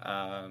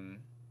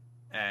 laying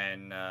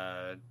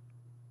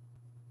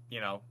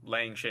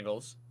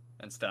shingles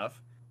and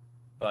stuff.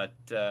 But,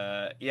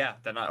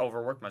 then I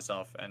overworked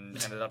myself and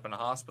ended up in a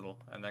hospital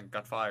and then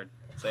got fired.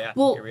 So,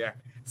 here we are.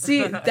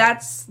 See,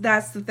 that's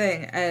the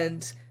thing.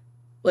 And,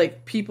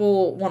 like,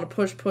 people want to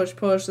push. They're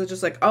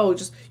just like,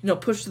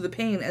 push to the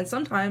pain. And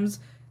sometimes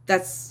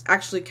that's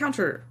actually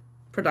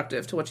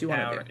counterproductive to what you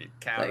want to do.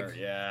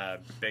 Yeah,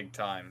 big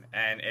time.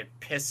 And it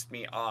pissed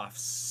me off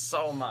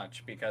so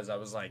much because I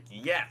was like,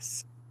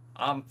 yes,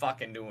 I'm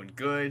fucking doing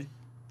good.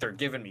 They're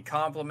giving me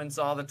compliments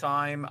all the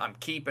time. I'm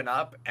keeping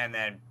up. And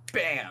then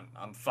bam,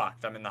 I'm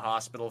fucked. I'm in the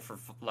hospital for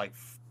like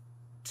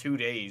 2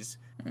 days,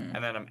 and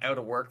then I'm out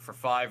of work for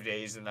 5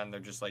 days, and then they're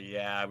just like,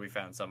 yeah, we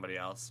found somebody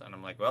else. And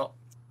I'm like, well,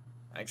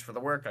 thanks for the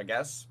work, I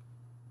guess.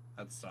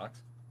 That sucks.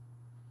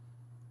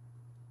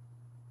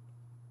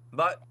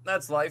 But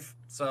that's life.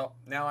 So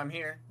now I'm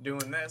here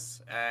doing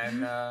this,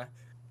 and I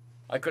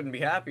couldn't be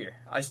happier.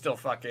 I still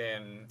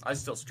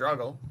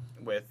struggle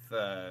with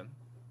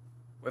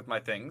with my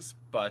things,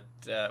 but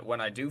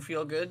when I do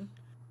feel good,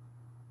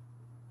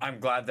 I'm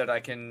glad that I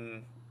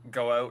can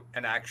go out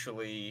and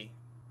actually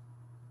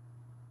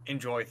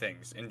enjoy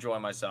things, enjoy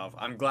myself.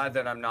 I'm glad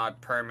that I'm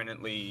not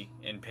permanently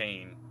in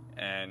pain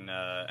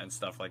and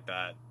stuff like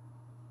that.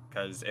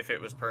 Because if it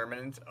was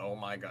permanent, oh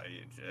my god,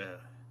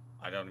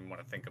 I don't even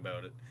want to think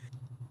about it.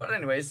 But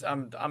anyways,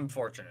 I'm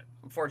fortunate.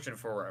 I'm fortunate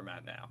for where I'm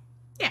at now.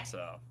 Yeah.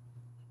 So,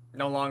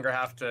 no longer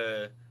have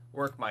to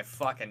work my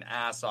fucking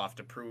ass off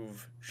to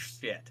prove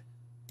shit.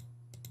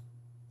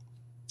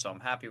 So I'm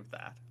happy with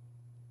that.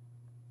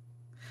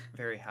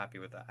 Very happy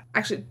with that.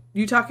 Actually,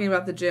 you talking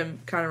about the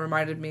gym kind of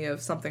reminded me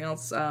of something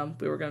else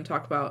we were going to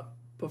talk about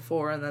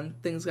before, and then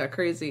things got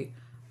crazy.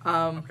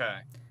 Okay.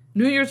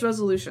 New Year's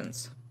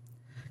resolutions.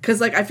 Because,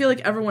 like, I feel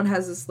like everyone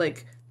has this,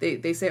 like,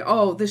 they say,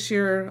 oh, this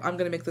year I'm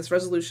going to make this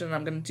resolution,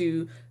 I'm going to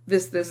do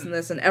this, and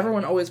this, and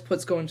everyone always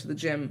puts going to the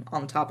gym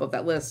on the top of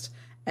that list.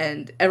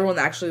 And everyone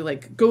that actually,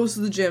 like, goes to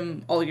the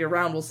gym all year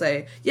round will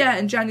say, yeah,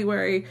 in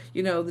January,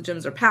 you know, the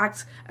gyms are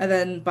packed, and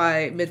then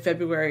by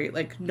mid-February,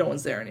 like, no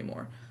one's there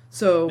anymore.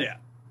 So, yeah.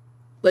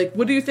 Like,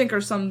 what do you think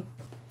are some,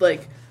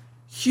 like,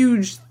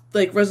 huge,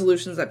 like,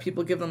 resolutions that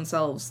people give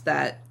themselves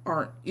that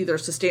aren't either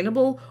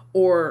sustainable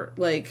or,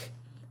 like,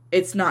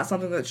 it's not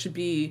something that should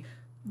be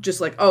just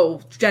like,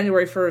 oh,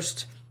 January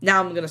 1st, now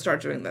I'm going to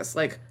start doing this.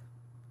 Like,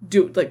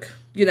 you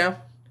know?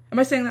 Am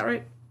I saying that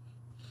right?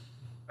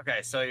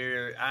 Okay, so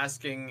you're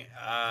asking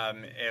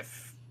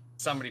if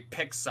somebody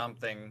picks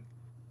something,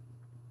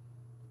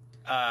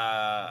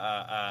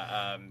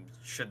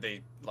 should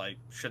they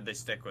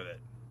stick with it?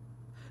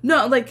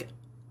 No, like,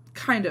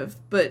 kind of,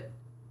 but,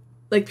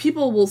 like,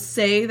 people will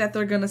say that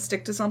they're gonna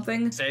stick to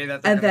something. Say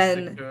that they're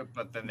gonna stick to it,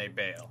 but then they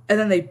bail. And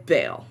then they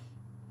bail.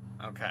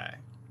 Okay.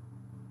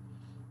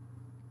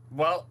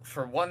 Well,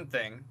 for one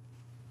thing,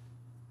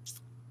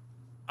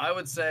 I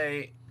would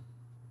say,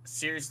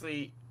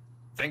 seriously,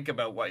 think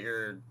about what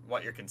you're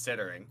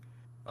considering.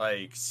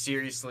 Like,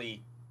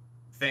 seriously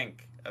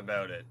think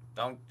about it.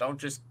 Don't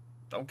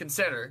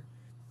consider.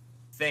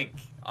 Think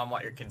on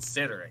what you're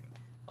considering.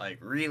 Like,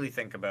 really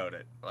think about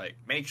it. Like,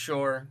 make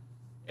sure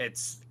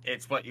it's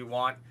what you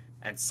want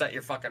and set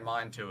your fucking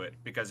mind to it.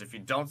 Because if you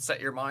don't set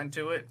your mind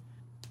to it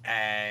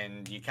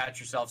and you catch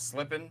yourself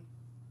slipping,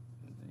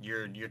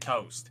 you're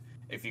toast.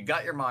 If you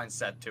got your mind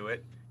set to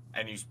it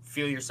and you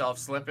feel yourself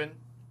slipping,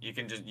 you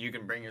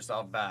can bring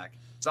yourself back.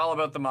 It's all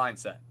about the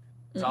mindset.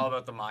 It's all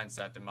about the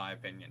mindset, in my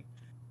opinion.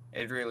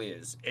 It really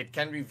is. It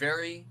can be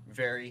very,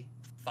 very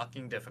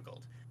fucking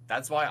difficult.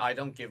 That's why I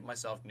don't give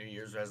myself New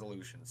Year's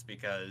resolutions,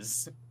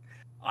 because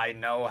I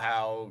know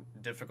how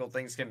difficult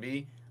things can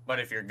be. But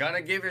if you're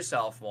gonna give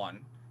yourself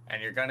one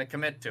and you're gonna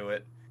commit to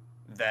it,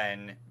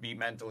 then be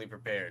mentally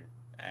prepared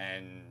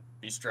and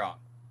be strong.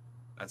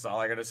 That's all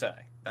I gotta say.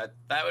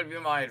 That would be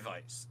my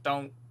advice.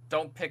 Don't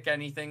pick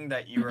anything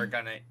that you are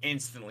gonna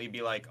instantly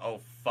be like,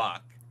 oh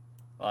fuck,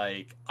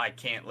 like I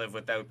can't live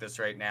without this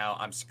right now.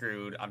 I'm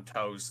screwed. I'm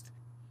toast.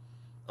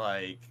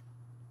 Like,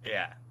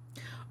 yeah.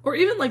 Or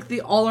even like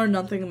the all or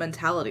nothing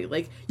mentality.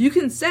 Like, you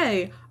can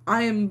say,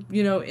 I am,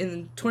 you know,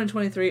 in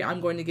 2023, I'm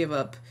going to give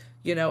up,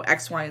 you know,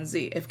 X, Y, and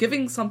Z. If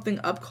giving something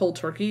up cold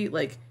turkey,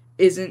 like,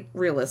 isn't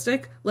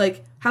realistic,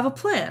 like, have a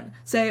plan.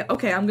 Say,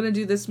 okay, I'm going to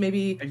do this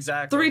maybe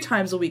 3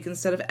 times a week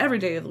instead of every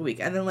day of the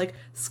week, and then, like,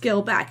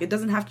 scale back. It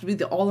doesn't have to be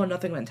the all or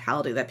nothing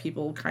mentality that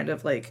people kind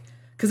of, like,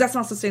 because that's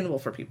not sustainable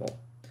for people.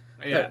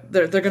 Yeah,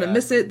 they're going to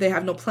miss it, they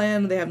have no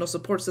plan, they have no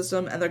support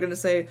system, and they're going to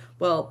say,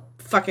 well,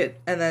 fuck it,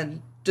 and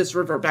then just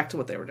revert back to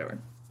what they were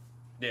doing.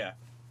 Yeah,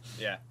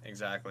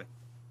 exactly.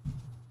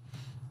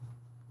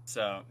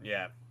 So,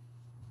 yeah.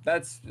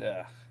 That's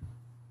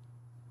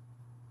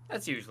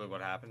usually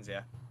what happens,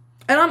 yeah.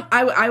 And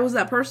I was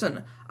that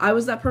person. I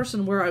was that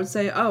person where I would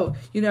say, oh,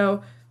 you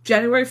know,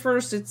 January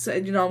 1st, it's,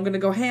 you know, I'm going to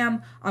go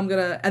ham, and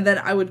then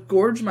I would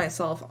gorge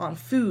myself on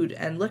food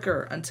and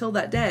liquor until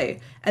that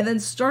day, and then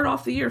start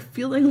off the year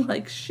feeling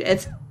like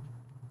shit.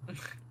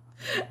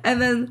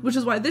 And then, which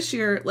is why this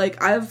year, like,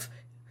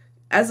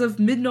 as of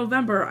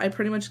mid-November, I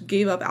pretty much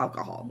gave up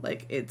alcohol.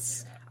 Like,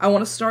 I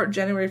want to start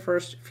January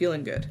 1st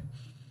feeling good.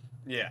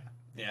 Yeah,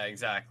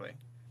 exactly.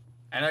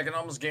 And I can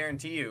almost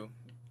guarantee you,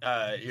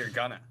 you're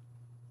gonna.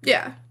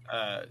 Yeah.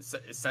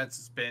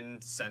 Since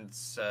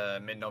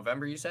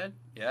mid-November, you said?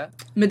 Yeah?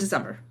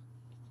 Mid-December.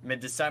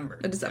 Mid-December.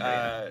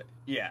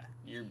 Yeah.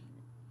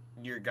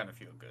 You're gonna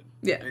feel good.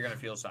 Yeah. You're gonna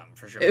feel something,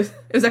 for sure. It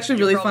was actually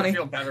really funny. You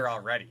feel better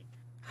already.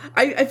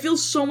 I feel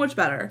so much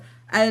better.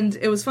 And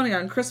it was funny,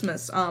 on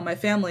Christmas, my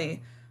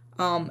family,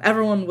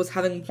 everyone was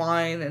having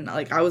wine, and,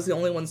 like, I was the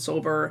only one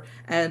sober,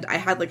 and I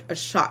had, like, a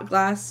shot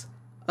glass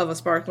of a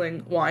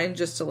sparkling wine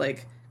just to,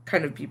 like,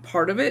 kind of be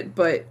part of it,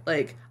 but,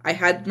 like, I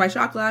had my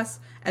shot glass,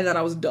 and then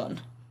I was done.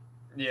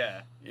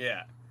 Yeah.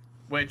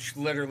 Which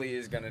literally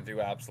is gonna do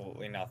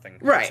absolutely nothing.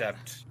 Right.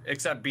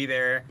 Except be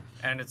there,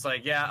 and it's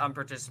like, yeah, I'm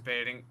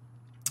participating.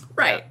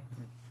 Right.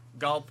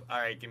 Gulp. All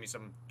right, give me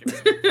some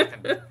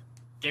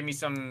give me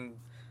some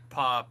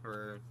pop,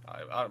 or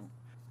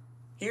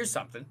here's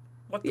something.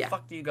 What the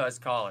fuck do you guys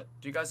call it?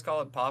 Do you guys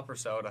call it pop or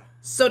soda?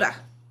 Soda.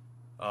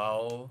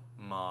 Oh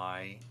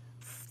my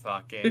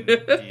fucking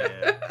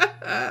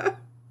yeah.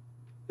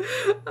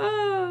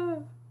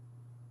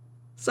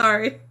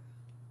 Sorry.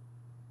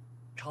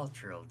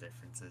 Cultural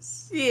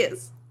differences.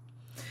 Yes.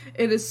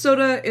 It is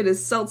soda, it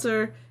is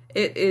seltzer,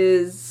 it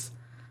is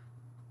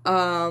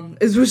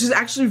which is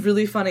actually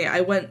really funny.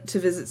 I went to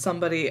visit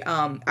somebody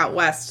out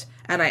west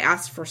and I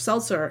asked for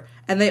seltzer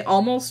and they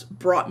almost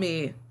brought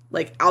me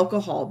like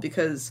alcohol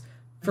because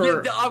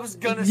for I was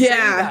gonna say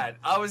that.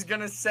 I was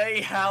gonna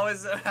say how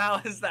is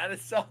that a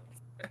seltzer?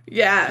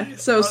 Yeah.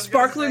 So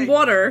sparkling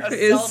water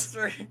is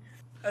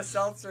a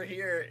seltzer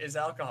here is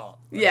alcohol.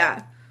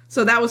 Yeah.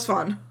 So that was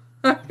fun.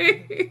 Oh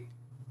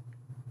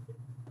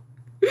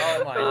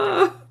my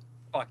god.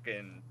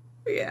 Fucking.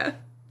 Yeah.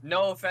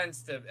 No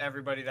offense to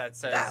everybody that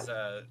says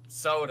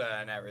soda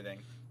and everything.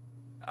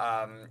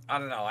 I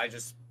don't know.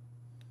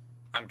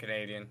 I'm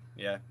Canadian.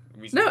 Yeah.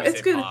 We it's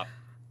say good. pop.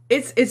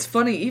 It's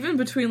funny. Even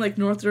between like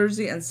North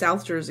Jersey and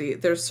South Jersey,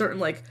 there's certain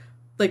like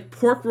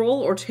pork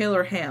roll or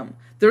Taylor ham.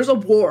 There's a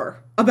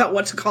war about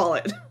what to call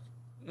it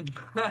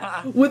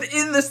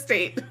within the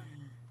state.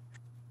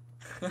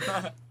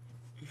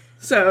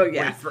 So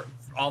yeah. Wait,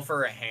 all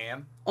for a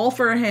ham? All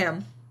for a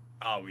ham.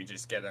 Oh, we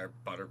just get our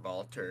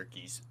butterball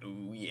turkeys.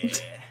 Ooh, yeah.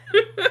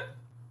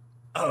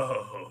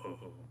 Oh.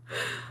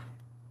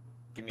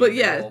 Give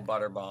me a little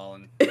butterball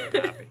and I'm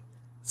happy.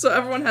 So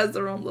everyone has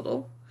their own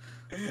little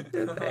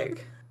thing.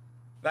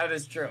 That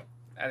is true.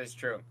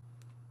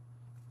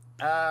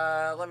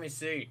 Let me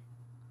see.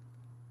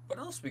 What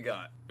else we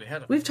got?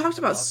 We've talked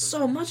about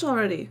so much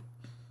already.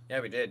 Yeah,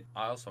 we did.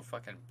 I also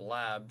fucking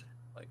blabbed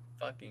like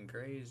fucking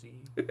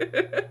crazy.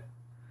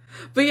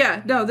 But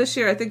yeah, no, this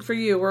year I think for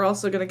you we're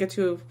gonna get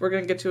to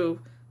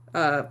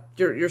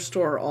your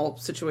store all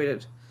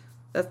situated.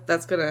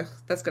 That's gonna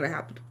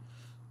happen.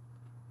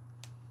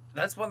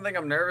 That's one thing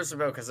I'm nervous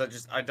about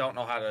because I don't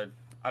know how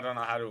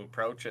to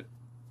approach it.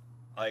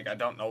 Like I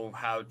don't know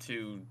how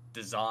to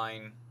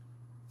design.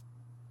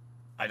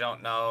 I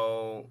don't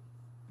know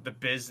the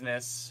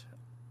business.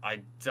 I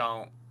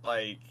don't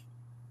like.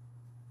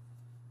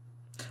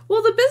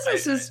 Well, the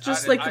business is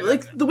just like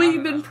the way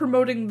you've been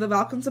promoting the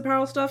Valkens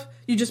apparel stuff.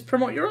 You just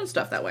promote your own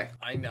stuff that way.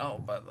 I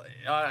know, but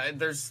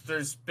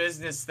there's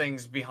business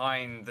things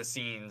behind the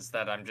scenes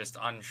that I'm just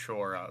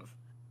unsure of.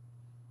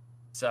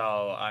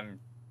 So I'm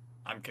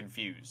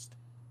confused.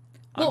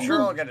 I'm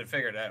sure I'll get it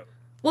figured out.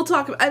 We'll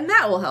talk about, and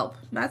that will help.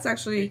 Matt's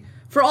actually,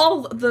 for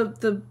all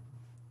the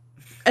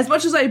as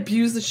much as I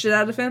abuse the shit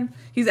out of him,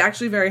 he's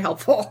actually very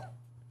helpful.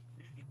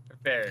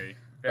 Very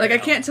like helpful. I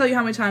can't tell you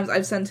how many times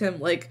I've sent him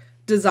like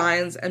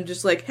designs and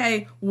just like,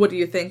 hey, what do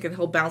you think? And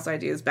he'll bounce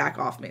ideas back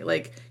off me.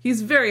 Like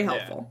he's very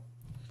helpful.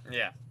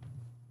 Yeah.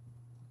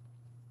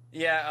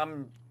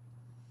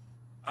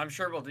 I'm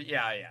sure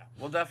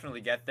we'll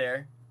definitely get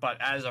there. But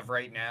as of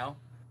right now,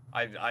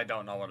 I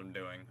don't know what I'm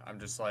doing. I'm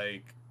just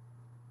like,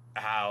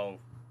 how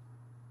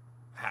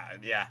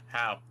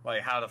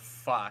the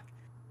fuck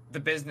the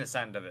business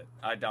end of it.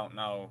 I don't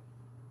know.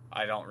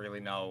 I don't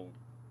really know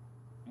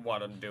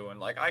what I'm doing.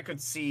 Like I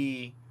could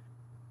see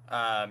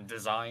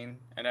design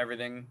and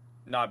everything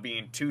not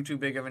being too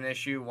big of an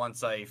issue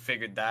once I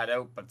figured that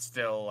out, but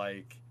still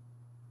like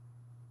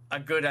a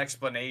good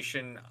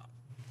explanation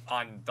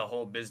on the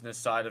whole business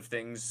side of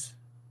things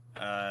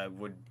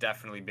would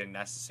definitely be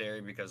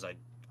necessary because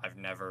I've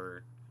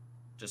never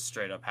just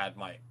straight up had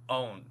my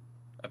own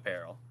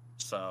apparel.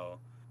 So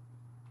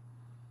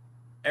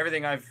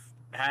everything I've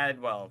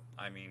had, well,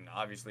 I mean,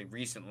 obviously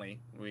recently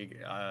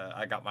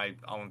I got my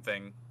own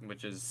thing,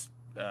 which is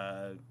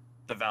the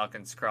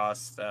Valkens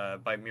Cross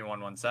Bite Me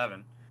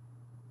 117.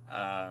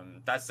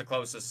 That's the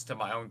closest to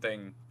my own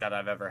thing that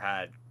I've ever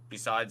had.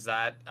 Besides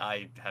that,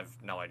 I have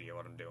no idea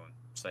what I'm doing.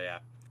 So yeah,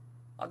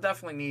 I'll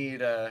definitely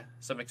need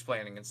some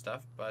explaining and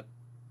stuff, but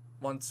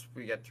once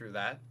we get through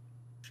that,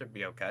 should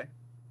be okay.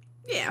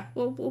 Yeah,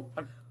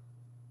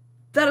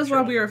 that is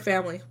why we are a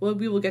family.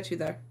 We will get you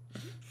there.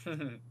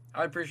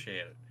 I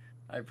appreciate it.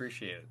 I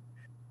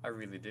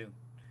really do.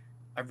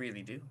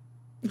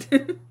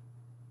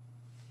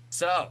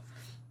 So,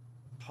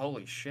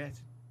 holy shit.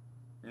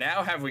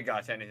 Now have we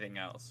got anything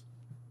else?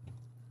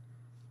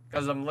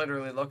 Because I'm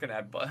literally looking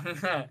at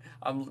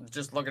I'm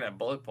just looking at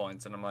bullet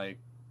points and I'm like,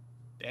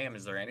 damn,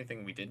 is there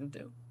anything we didn't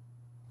do?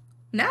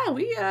 No,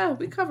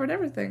 we covered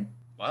everything.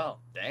 Well,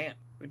 damn,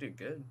 we did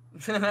good.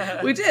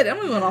 We did, and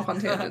we went off on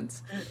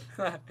tangents.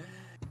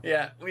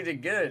 Yeah, we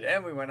did good,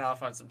 and we went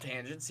off on some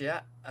tangents.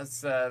 Yeah,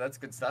 that's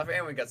good stuff,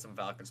 and we got some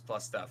Valkens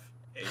Plus stuff.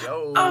 Hey,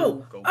 yo,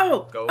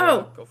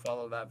 go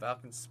follow that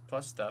Valkens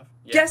Plus stuff.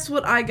 Yeah. Guess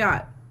what I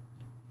got?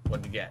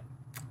 What'd you get?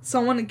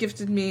 Someone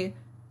gifted me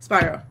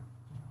Spyro.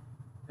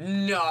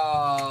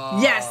 No.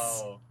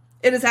 Yes,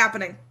 it is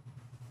happening.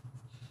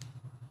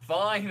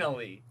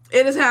 Finally,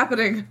 it is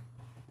happening.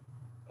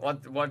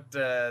 What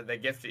they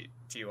gifted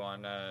to you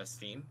on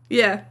Steam?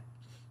 Yeah.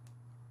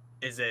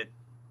 Is it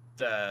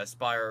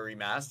Spyro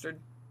Remastered?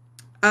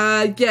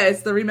 Yeah,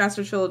 it's the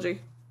remastered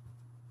trilogy.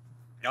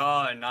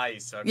 Oh,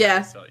 nice. Okay,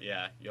 yeah. So,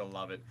 yeah, you'll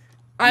love it.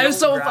 I am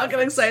so fucking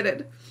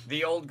excited.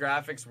 The old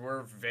graphics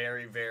were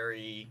very,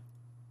 very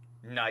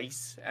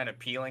nice and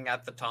appealing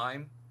at the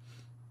time,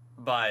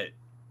 but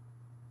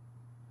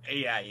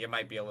yeah, you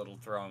might be a little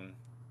thrown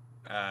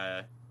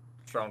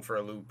for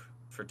a loop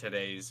for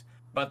today's.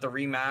 But the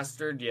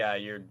remastered, yeah,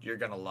 you're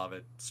gonna love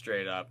it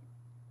straight up.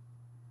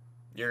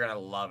 You're gonna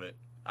love it.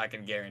 I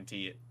can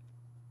guarantee it.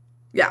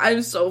 Yeah,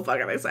 I'm so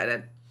fucking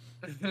excited.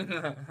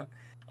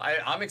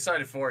 I'm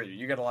excited for you.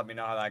 You gotta let me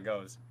know how that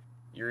goes.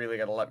 You really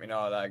gotta let me know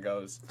how that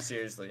goes.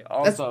 Seriously.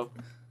 Also,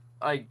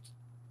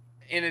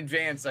 in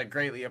advance, I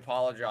greatly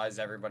apologize,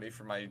 everybody,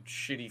 for my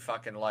shitty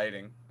fucking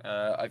lighting.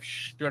 I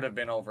should have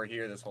been over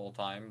here this whole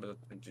time, but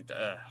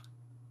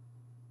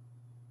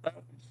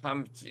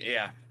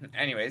yeah.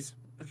 Anyways,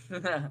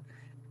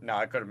 no,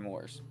 it could have been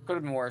worse. Could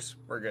have been worse.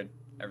 We're good.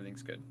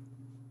 Everything's good.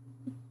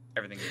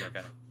 Everything is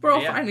okay. We're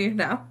all fine here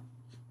now.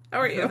 How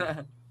are you?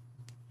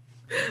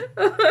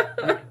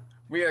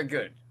 We are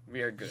good.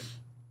 We are good.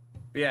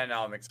 But yeah,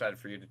 no, I'm excited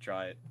for you to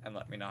try it and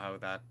let me know how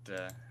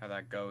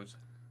that goes.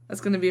 That's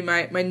gonna be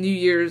my New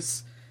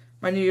Year's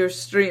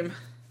stream.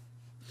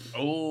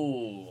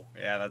 Oh,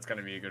 yeah, that's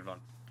gonna be a good one.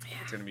 Yeah.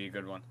 It's gonna be a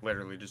good one.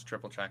 Literally just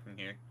triple checking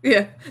here.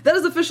 Yeah, that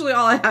is officially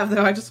all I have,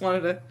 though. I just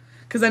wanted to,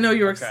 because I know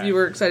you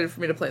were excited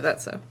for me to play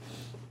that. So.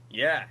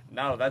 Yeah,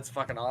 no, that's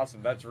fucking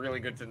awesome. That's really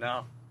good to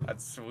know.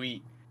 That's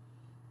sweet.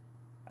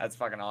 That's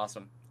fucking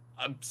awesome.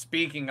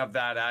 Speaking of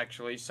that,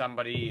 actually,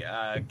 somebody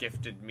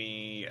gifted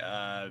me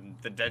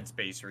the Dead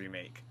Space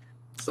remake.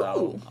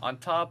 So, on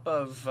top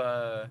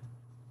of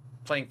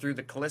playing through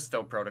the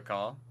Callisto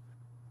Protocol,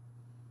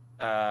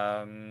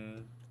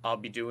 I'll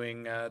be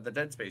doing the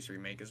Dead Space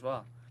remake as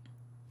well.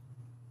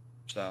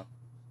 So,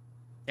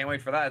 can't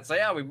wait for that. So,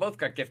 yeah, we both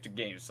got gifted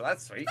games, so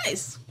that's sweet.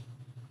 Nice.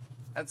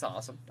 That's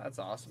awesome. That's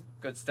awesome.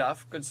 Good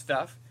stuff. Good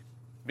stuff.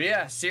 But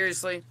yeah,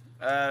 seriously,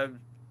 I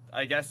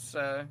guess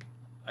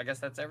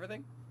that's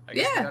everything. I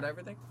guess we got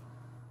everything.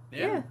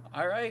 Yeah.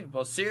 All right.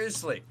 Well,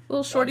 seriously. A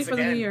little shorty for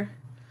the new year.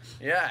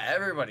 Yeah,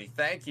 everybody,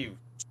 thank you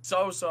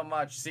so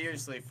much,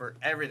 seriously, for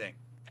everything.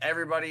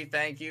 Everybody,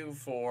 thank you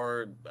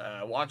for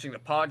watching the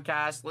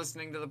podcast,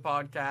 listening to the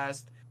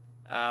podcast.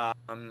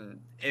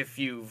 If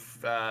you've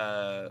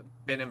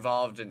been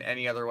involved in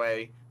any other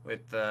way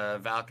with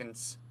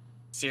Valkans,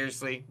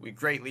 seriously, we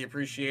greatly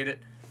appreciate it.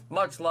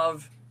 Much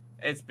love.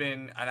 It's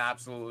been an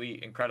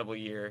absolutely incredible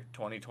year,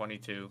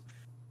 2022.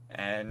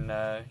 And,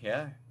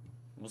 yeah,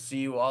 we'll see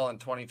you all in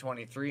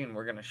 2023, and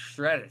we're going to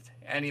shred it.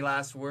 Any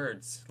last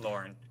words,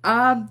 Lauren?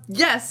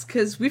 Yes,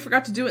 because we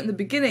forgot to do it in the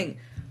beginning.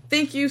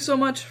 Thank you so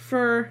much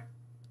for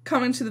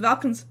coming to the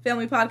Valkans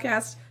Family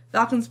Podcast.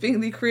 Valkans being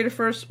the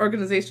creator-first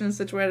organization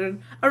situated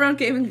around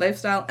gaming,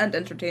 lifestyle, and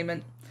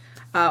entertainment.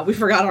 We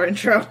forgot our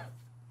intro.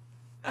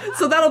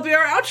 So that'll be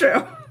our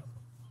outro.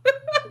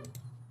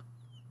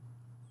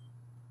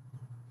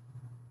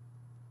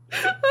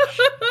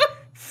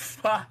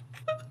 Fuck.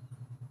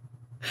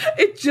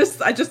 I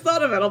just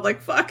thought of it. I'm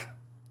like, fuck.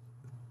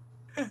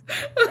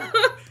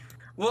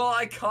 Well,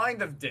 I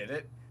kind of did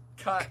it.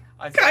 Kind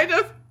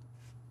of.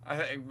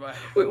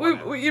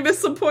 You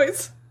missed some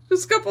points.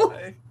 Just a couple.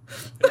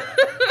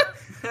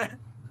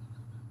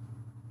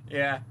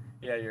 Yeah,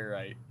 you're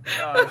right.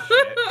 Oh,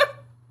 shit.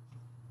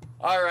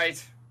 All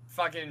right.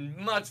 Fucking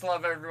much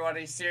love,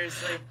 everybody.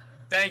 Seriously.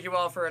 Thank you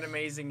all for an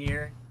amazing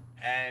year.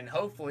 And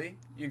hopefully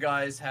you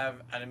guys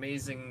have an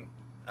amazing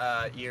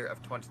year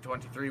of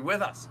 2023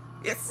 with us.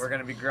 Yes. We're going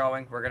to be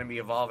growing. We're going to be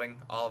evolving,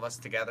 all of us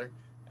together.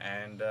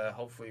 And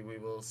hopefully we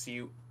will see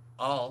you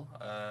all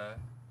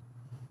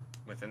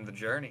within the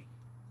journey.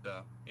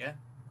 So, yeah.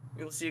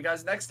 We will see you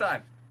guys next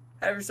time.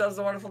 Have yourselves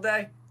a wonderful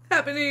day.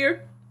 Happy New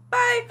Year.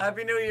 Bye.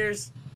 Happy New Year's.